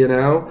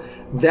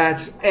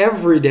 That's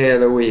every day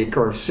of the week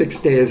or 6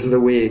 days of the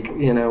week,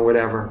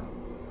 whatever.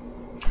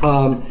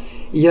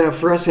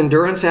 For us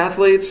endurance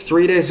athletes,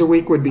 3 days a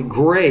week would be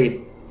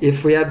great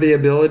if we had the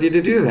ability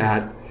to do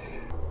that.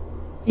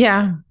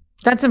 Yeah,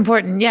 that's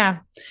important. Yeah.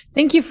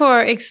 Thank you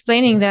for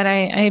explaining that.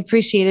 I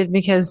appreciate it,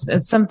 because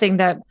it's something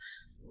that,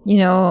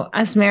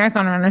 as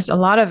marathon runners, a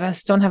lot of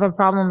us don't have a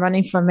problem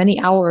running for many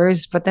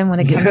hours. But then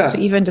when it comes to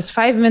even just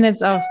 5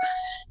 minutes of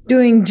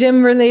doing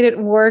gym related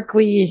work,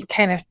 we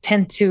kind of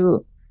tend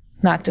to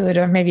not do it.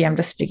 Or maybe I'm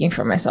just speaking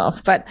for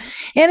myself. But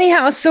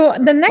anyhow, so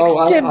the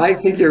next tip. I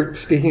think you're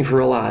speaking for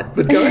a lot,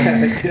 but go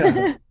ahead.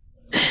 Yeah.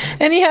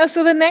 Anyhow,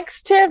 so the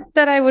next tip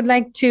that I would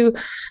like to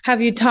have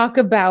you talk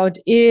about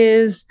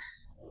is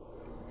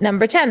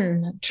number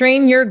 10,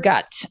 train your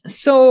gut.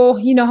 So,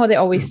 how they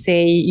always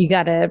say you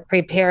got to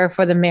prepare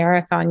for the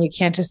marathon. You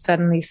can't just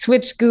suddenly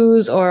switch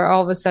goos or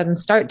all of a sudden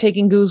start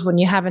taking goos when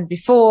you haven't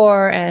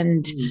before.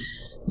 And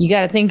you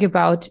got to think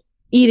about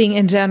eating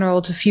in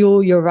general to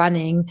fuel your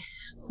running.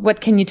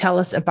 What can you tell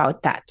us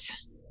about that?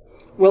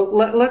 Well,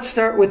 let's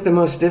start with the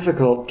most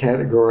difficult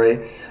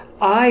category.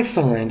 I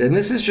find, and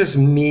this is just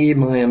me,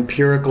 my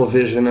empirical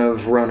vision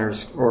of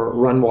runners or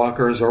run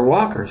walkers or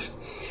walkers,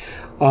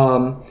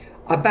 about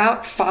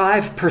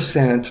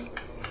 5%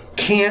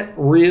 can't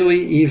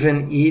really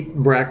even eat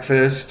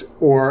breakfast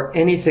or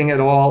anything at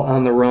all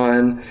on the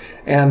run.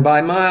 And by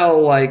mile,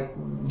 like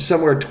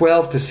somewhere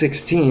 12 to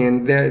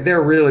 16,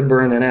 they're really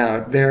burning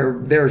out.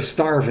 They're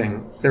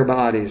starving their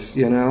bodies,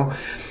 you know.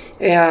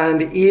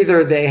 And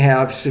either they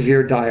have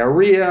severe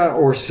diarrhea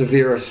or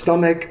severe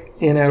stomach,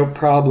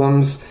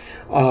 problems,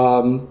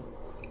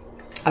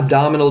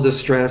 abdominal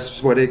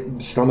distress,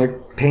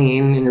 stomach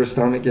pain in your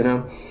stomach,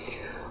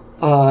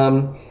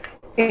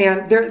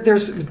 And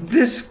there's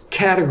this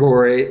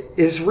category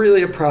is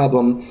really a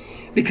problem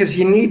because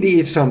you need to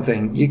eat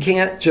something. You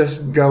can't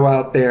just go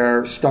out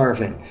there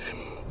starving.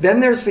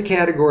 Then there's the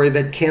category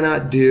that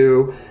cannot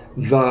do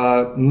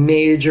the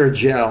major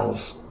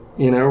gels,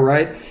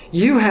 right?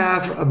 You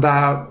have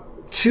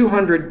about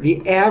 200,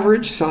 the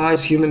average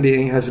size human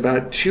being has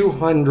about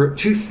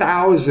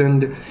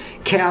 2,000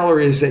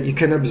 calories that you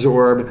can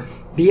absorb.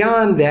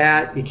 Beyond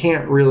that, you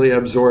can't really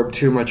absorb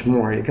too much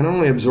more. You can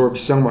only absorb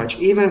so much,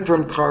 even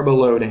from carbo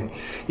loading.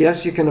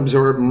 Yes, you can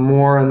absorb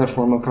more in the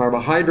form of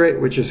carbohydrate,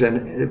 which is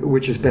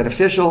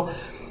beneficial,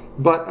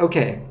 but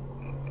okay,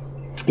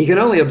 you can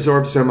only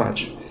absorb so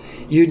much.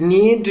 You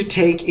need to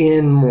take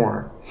in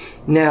more.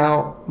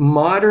 Now,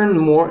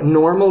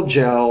 normal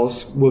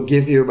gels will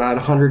give you about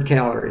 100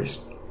 calories,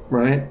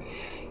 right?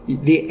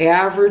 The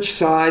average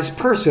size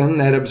person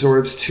that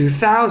absorbs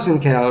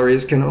 2,000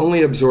 calories can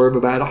only absorb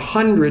about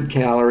 100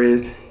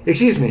 calories.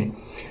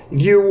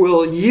 You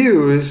will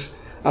use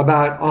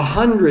about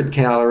 100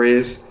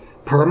 calories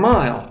per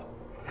mile.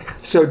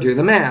 So do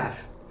the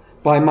math.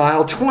 By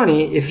mile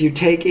 20, if you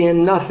take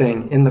in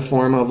nothing in the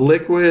form of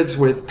liquids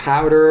with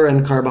powder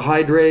and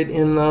carbohydrate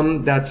in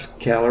them, that's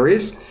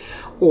calories.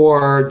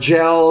 Or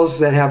gels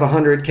that have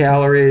 100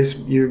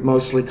 calories,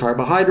 mostly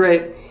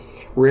carbohydrate,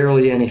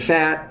 rarely any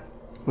fat,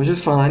 which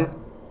is fine.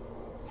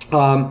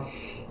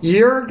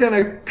 You're going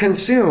to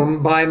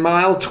consume, by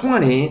mile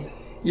 20,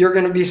 you're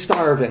going to be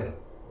starving.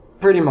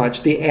 Pretty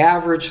much, the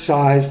average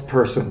sized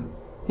person,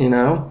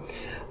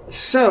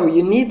 So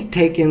you need to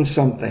take in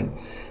something.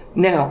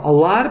 Now, a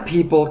lot of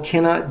people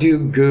cannot do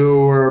goo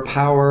or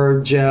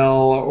power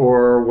gel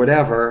or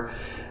whatever.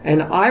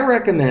 And I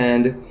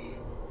recommend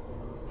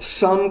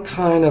some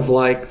kind of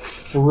like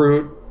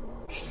fruit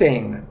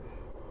thing,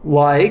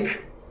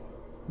 like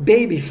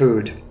baby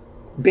food.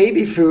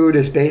 Baby food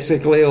is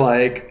basically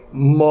like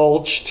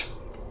mulched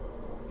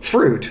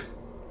fruit,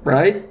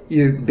 right?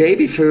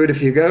 Baby food,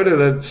 if you go to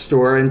the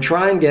store and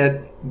try and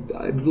get,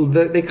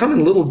 they come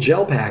in little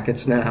gel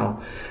packets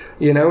now,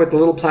 with the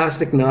little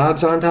plastic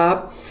knobs on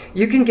top.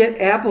 You can get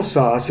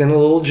applesauce in a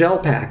little gel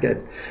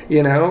packet,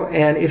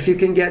 and if you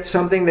can get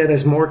something that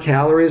has more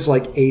calories,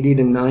 like 80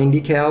 to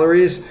 90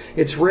 calories,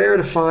 it's rare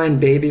to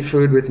find baby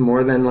food with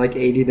more than like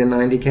 80 to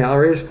 90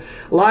 calories.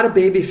 A lot of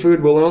baby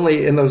food will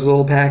only, in those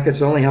little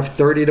packets, only have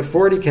 30 to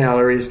 40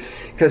 calories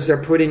because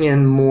they're putting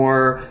in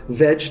more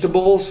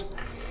vegetables.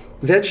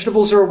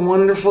 Vegetables are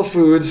wonderful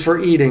foods for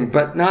eating,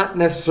 but not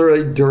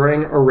necessarily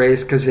during a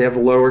race because they have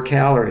lower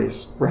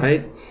calories,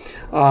 right?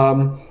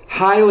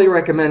 Highly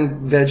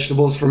recommend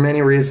vegetables for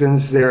many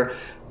reasons. They're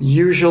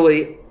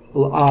usually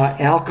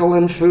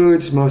alkaline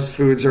foods. Most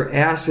foods are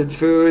acid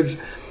foods.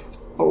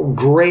 A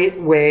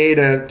great way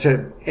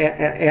to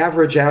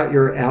average out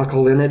your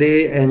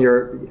alkalinity and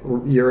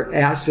your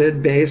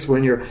acid base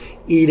when you're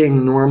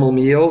eating normal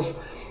meals.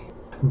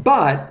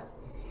 But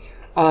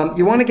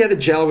you want to get a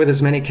gel with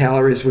as many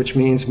calories, which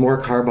means more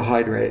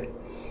carbohydrate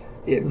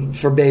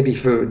for baby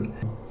food.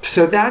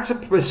 So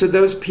so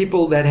those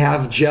people that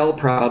have gel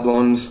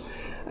problems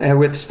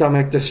with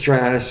stomach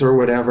distress or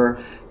whatever,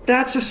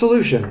 that's a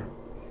solution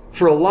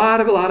for a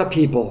lot of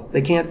people.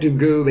 They can't do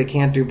goo, they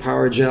can't do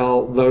power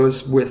gel,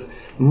 those with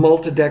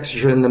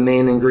maltodextrin, the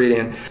main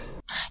ingredient.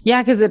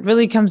 Yeah, because it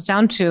really comes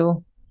down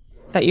to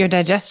that your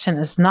digestion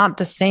is not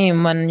the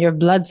same when your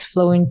blood's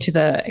flowing to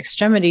the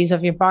extremities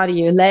of your body,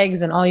 your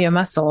legs and all your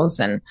muscles.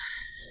 And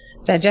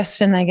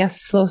digestion, I guess,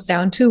 slows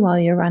down too while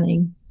you're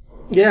running.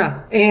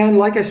 Yeah, and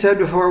like I said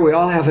before, we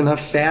all have enough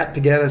fat to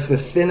get us the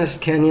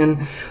thinnest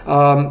Kenyan,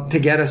 to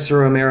get us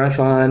through a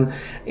marathon,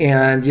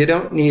 and you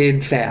don't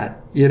need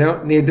fat. You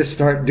don't need to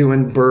start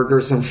doing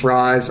burgers and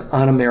fries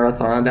on a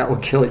marathon. That will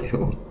kill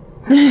you.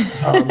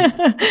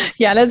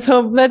 Yeah, let's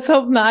hope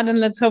not, and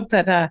let's hope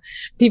that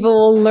people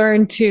will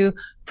learn to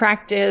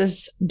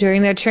practice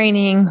during their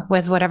training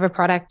with whatever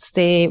products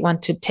they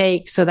want to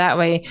take, so that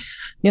way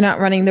you're not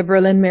running the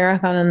Berlin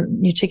Marathon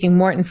and you're taking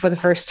Maurten for the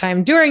first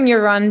time during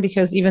your run,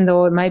 because even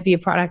though it might be a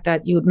product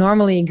that you would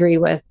normally agree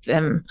with,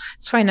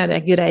 it's probably not a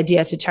good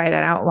idea to try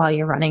that out while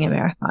you're running a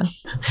marathon.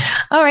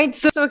 All right,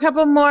 so a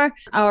couple more.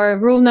 Our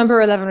rule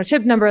number 11, or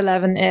tip number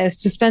 11, is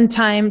to spend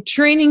time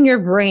training your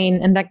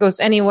brain, and that goes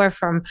anywhere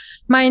from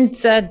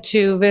mindset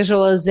to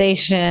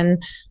visualization.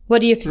 What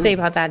do you have to say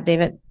about that,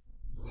 David?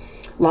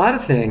 A lot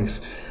of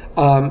things.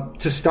 To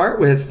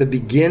start with, the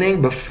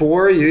beginning,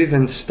 before you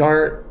even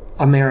start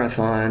a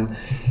marathon,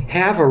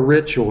 have a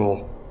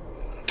ritual.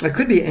 It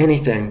could be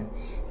anything.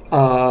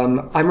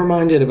 I'm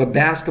reminded of a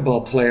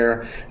basketball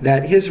player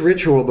that his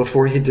ritual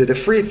before he did a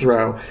free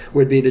throw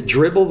would be to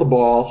dribble the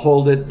ball,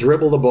 hold it,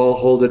 dribble the ball,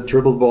 hold it,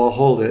 dribble the ball,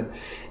 hold it.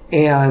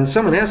 And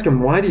someone asked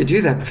him, why do you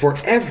do that before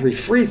every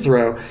free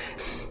throw?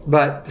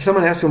 But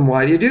someone asked him,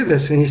 why do you do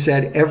this? And he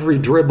said, every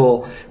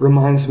dribble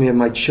reminds me of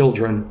my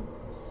children,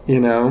 you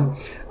know?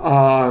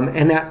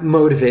 And that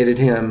motivated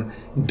him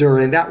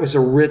that was a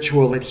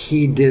ritual that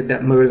he did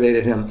that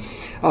motivated him.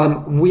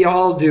 We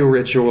all do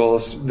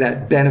rituals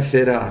that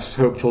benefit us,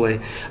 hopefully.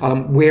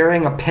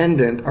 Wearing a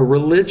pendant, a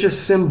religious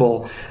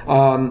symbol,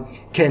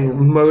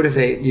 can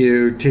motivate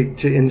you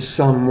to in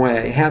some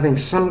way. Having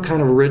some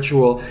kind of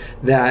ritual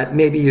that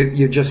maybe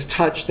you just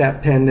touch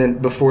that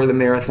pendant before the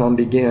marathon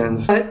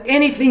begins.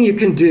 Anything you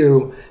can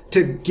do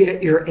to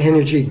get your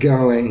energy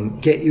going,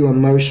 get you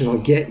emotional,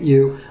 get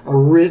you a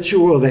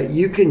ritual that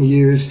you can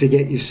use to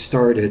get you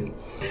started.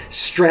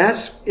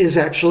 Stress is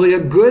actually a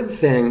good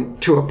thing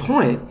to a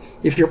point.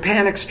 If you're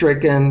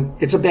panic-stricken,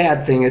 it's a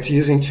bad thing. It's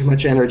using too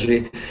much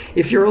energy.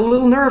 If you're a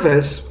little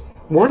nervous,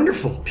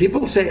 wonderful.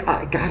 People say,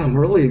 God, I'm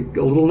really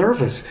a little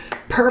nervous.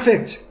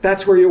 Perfect.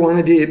 That's where you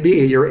want to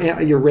be.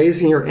 You're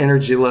raising your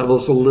energy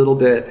levels a little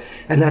bit,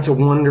 and that's a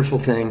wonderful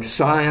thing.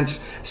 Science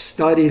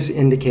studies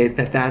indicate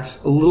that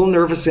that's a little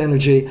nervous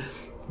energy.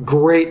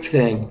 Great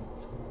thing.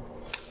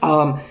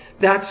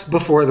 That's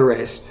before the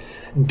race.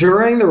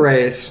 During the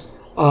race,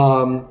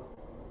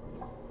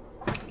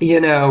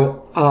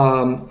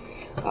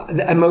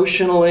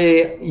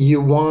 emotionally,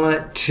 you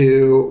want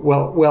to,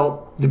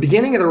 the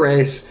beginning of the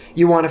race,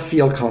 you want to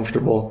feel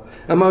comfortable.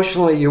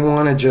 Emotionally, you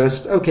want to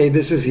just, okay,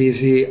 this is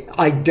easy.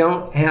 I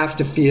don't have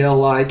to feel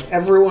like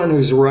everyone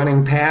who's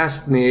running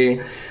past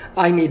me,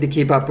 I need to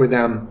keep up with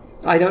them.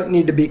 I don't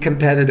need to be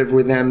competitive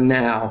with them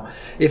now.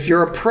 If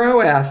you're a pro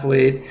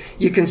athlete,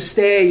 you can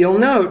stay. You'll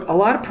note a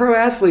lot of pro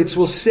athletes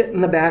will sit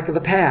in the back of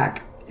the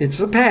pack. It's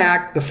the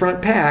pack, the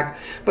front pack,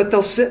 but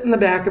they'll sit in the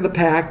back of the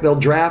pack. They'll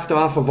draft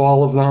off of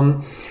all of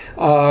them.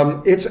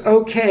 It's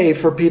okay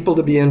for people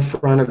to be in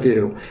front of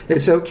you.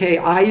 It's okay.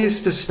 I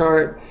used to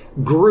start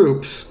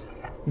groups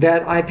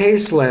that I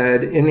pace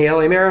led in the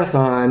LA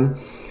Marathon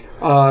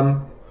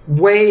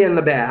way in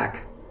the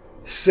back.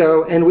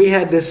 So, and we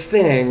had this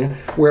thing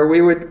where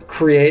we would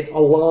create a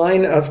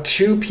line of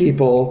 2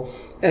 people,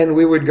 and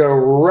we would go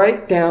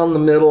right down the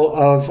middle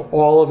of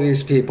all of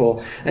these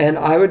people. And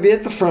I would be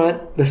at the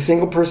front, the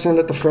single person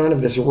at the front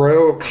of this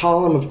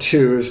column of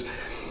 2s.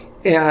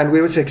 And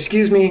we would say,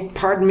 excuse me,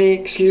 pardon me,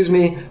 excuse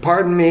me,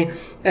 pardon me.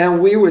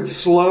 And we would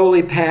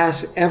slowly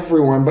pass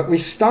everyone. But we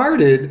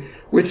started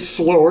with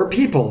slower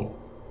people,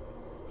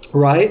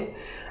 right?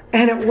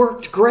 And it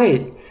worked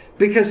great,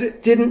 because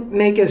it didn't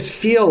make us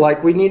feel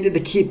like we needed to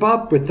keep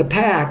up with the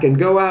pack and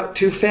go out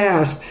too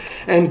fast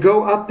and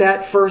go up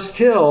that first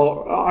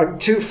hill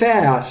too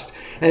fast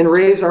and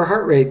raise our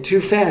heart rate too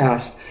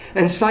fast.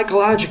 And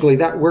psychologically,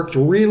 that worked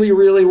really,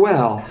 really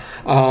well.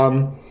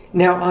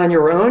 Now, on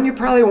your own, you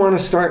probably want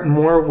to start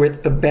more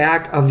with the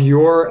back of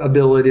your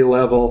ability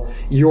level,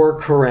 your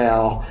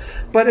corral.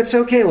 But it's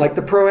okay, like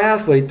the pro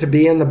athlete, to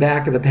be in the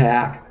back of the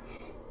pack,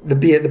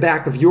 be at the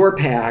back of your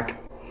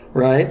pack,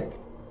 right?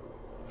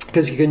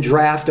 Because you can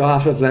draft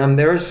off of them.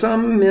 There is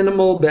some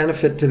minimal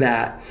benefit to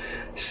that.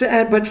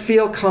 But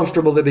feel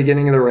comfortable at the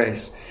beginning of the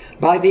race.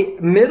 By the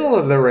middle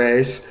of the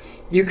race,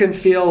 you can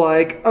feel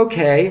like,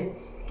 okay,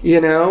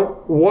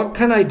 what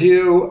can I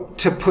do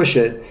to push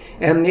it?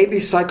 And maybe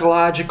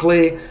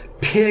psychologically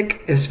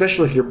pick,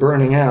 especially if you're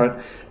burning out,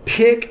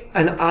 pick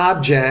an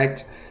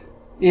object,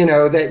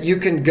 that you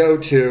can go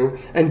to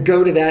and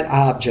go to that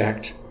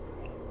object.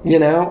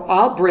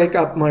 I'll break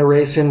up my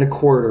race into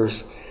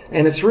quarters.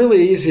 And it's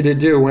really easy to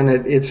do when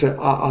it's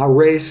a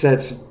race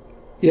that's,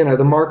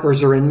 the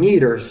markers are in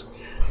meters,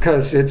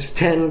 because it's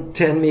 10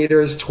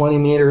 meters, 20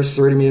 meters,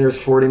 30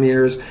 meters, 40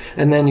 meters,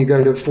 and then you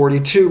go to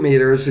 42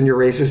 meters and your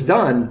race is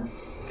done.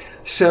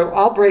 So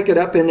I'll break it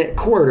up in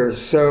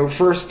quarters. So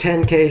first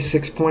 10K,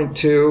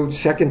 6.2,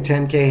 second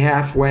 10K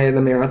halfway of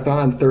the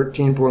marathon,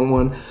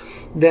 13.1,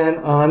 then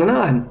on and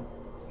on.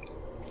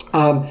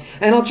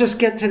 And I'll just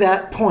get to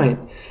that point.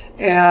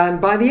 And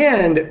by the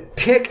end,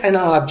 pick an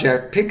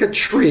object, pick a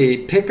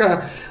tree, pick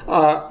a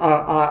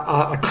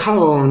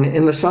cone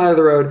in the side of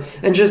the road,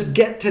 and just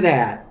get to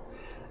that.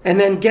 And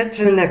then get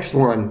to the next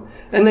one.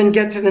 And then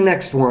get to the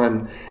next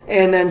one.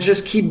 And then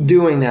just keep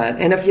doing that.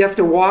 And if you have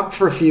to walk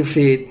for a few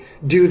feet,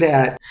 do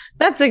that.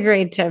 That's a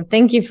great tip.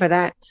 Thank you for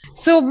that.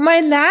 So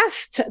my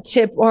last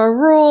tip or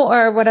rule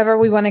or whatever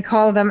we want to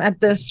call them at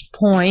this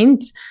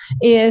point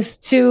is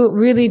to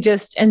really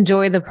just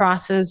enjoy the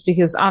process,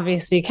 because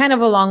obviously kind of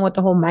along with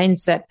the whole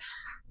mindset,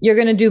 you're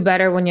going to do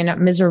better when you're not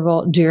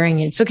miserable during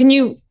it. So can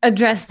you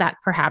address that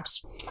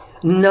perhaps?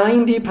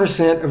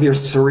 90% of your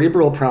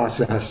cerebral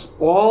process,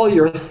 all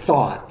your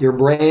thought, your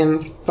brain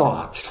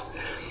thoughts,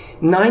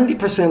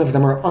 90% of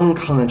them are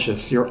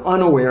unconscious. You're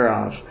unaware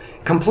of,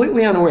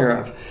 completely unaware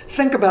of.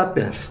 Think about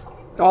this.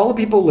 All the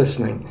people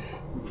listening,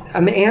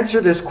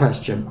 answer this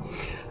question.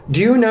 Do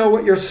you know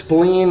what your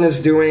spleen is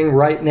doing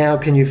right now?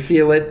 Can you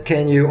feel it?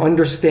 Can you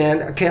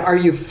understand? Are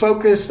you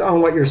focused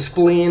on what your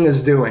spleen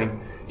is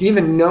doing? Do you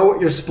even know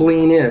what your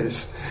spleen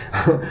is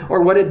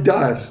or what it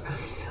does?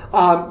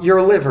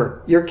 Your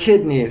liver, your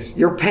kidneys,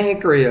 your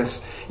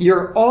pancreas,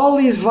 all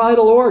these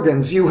vital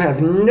organs, you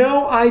have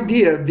no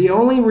idea. The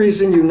only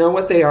reason you know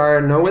what they are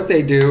and know what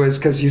they do is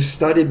because you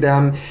studied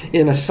them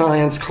in a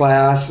science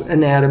class,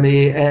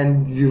 anatomy,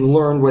 and you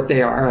learned what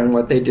they are and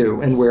what they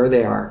do and where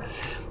they are.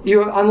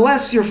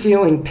 Unless you're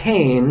feeling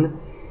pain,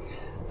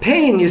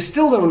 you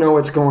still don't know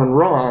what's going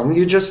wrong.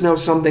 You just know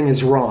something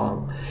is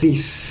wrong. The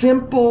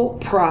simple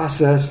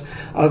process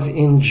of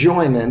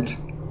enjoyment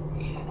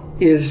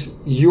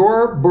is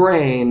your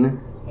brain,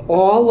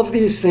 all of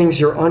these things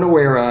you're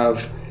unaware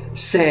of,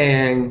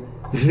 saying,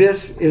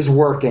 this is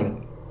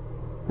working,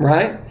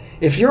 right?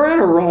 If you're on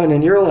a run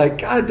and you're like,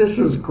 God, this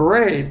is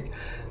great,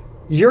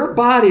 your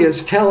body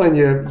is telling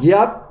you,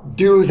 yep,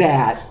 do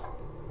that,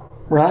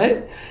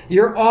 right?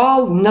 You're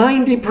all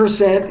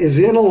 90% is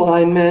in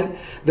alignment.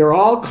 They're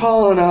all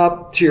calling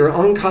up to your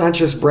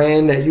unconscious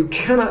brain that you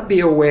cannot be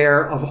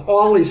aware of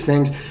all these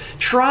things.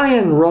 Try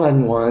and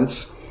run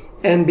once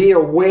and be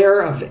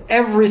aware of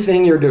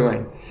everything you're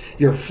doing.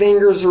 Your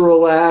fingers are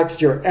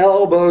relaxed, your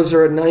elbows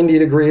are at 90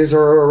 degrees,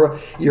 or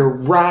you're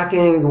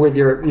rocking with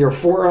your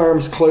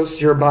forearms close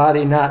to your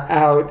body, not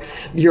out.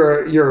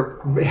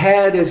 Your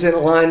head is in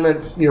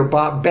alignment, your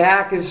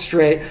back is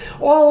straight.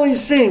 All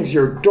these things,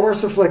 you're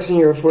dorsiflexing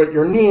your foot,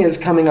 your knee is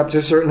coming up to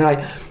a certain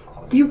height.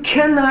 You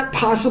cannot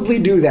possibly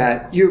do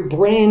that. Your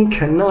brain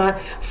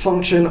cannot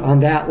function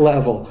on that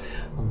level.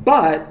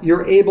 But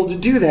you're able to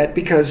do that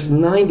because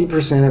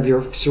 90% of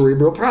your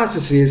cerebral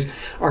processes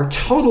are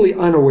totally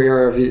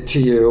unaware of it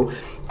to you,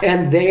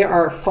 and they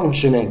are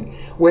functioning.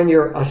 When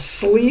you're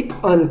asleep,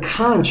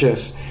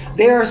 unconscious,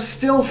 they are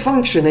still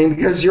functioning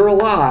because you're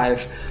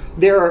alive.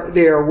 They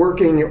are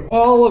working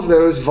all of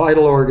those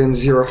vital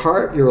organs, your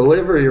heart, your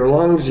liver, your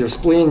lungs, your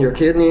spleen, your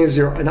kidneys,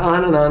 and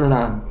on and on and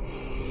on.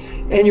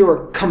 And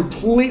you're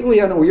completely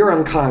you're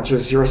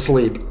unconscious, you're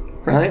asleep,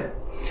 right?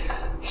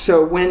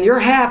 So when you're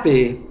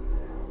happy,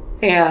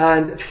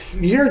 and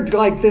you're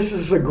like, this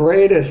is the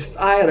greatest,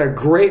 I had a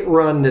great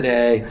run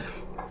today,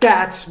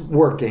 that's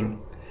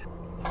working.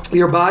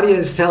 Your body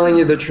is telling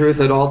you the truth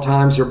at all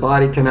times. Your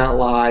body cannot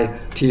lie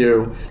to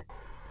you.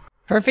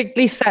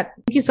 Perfectly said.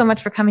 Thank you so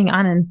much for coming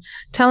on and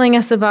telling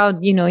us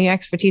about, your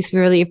expertise. We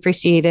really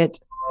appreciate it.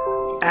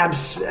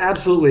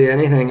 Absolutely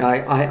anything.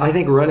 I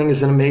think running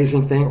is an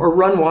amazing thing. Or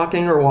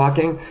walking.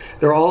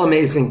 They're all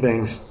amazing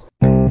things.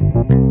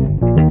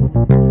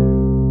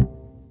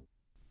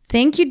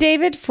 Thank you,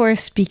 David, for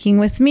speaking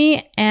with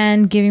me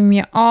and giving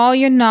me all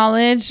your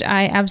knowledge.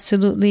 I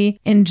absolutely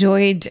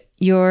enjoyed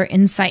your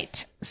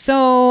insight.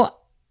 So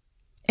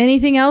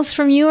anything else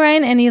from you,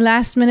 Ryan? Any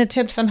last minute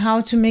tips on how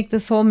to make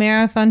this whole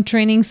marathon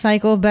training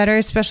cycle better,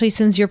 especially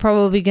since you're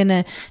probably going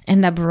to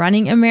end up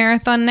running a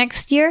marathon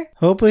next year?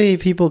 Hopefully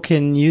people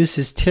can use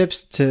his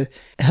tips to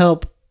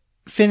help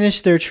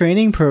finish their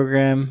training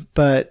program.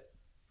 But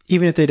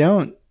even if they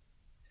don't,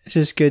 it's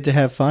just good to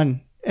have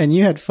fun. And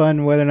you had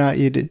fun whether or not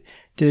you did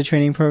a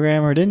training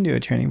program or didn't do a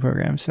training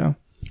program. So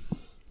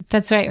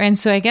that's right, Ryan.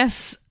 So I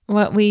guess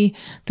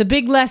the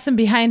big lesson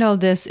behind all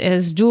this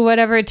is do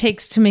whatever it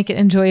takes to make it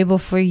enjoyable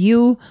for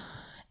you,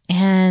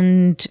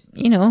 and,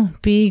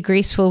 be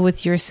graceful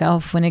with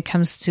yourself when it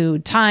comes to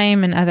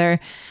time and other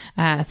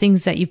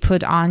things that you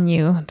put on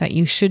you that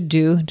you should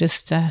do.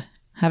 Just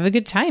have a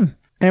good time.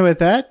 And with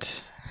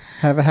that,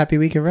 have a happy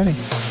week of running.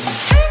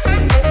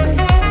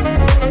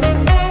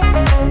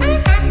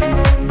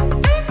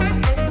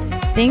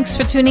 Thanks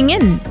for tuning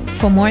in.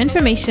 For more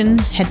information,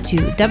 head to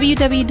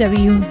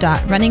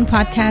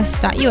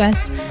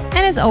www.runningpodcast.us. And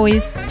as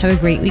always, have a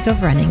great week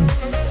of running.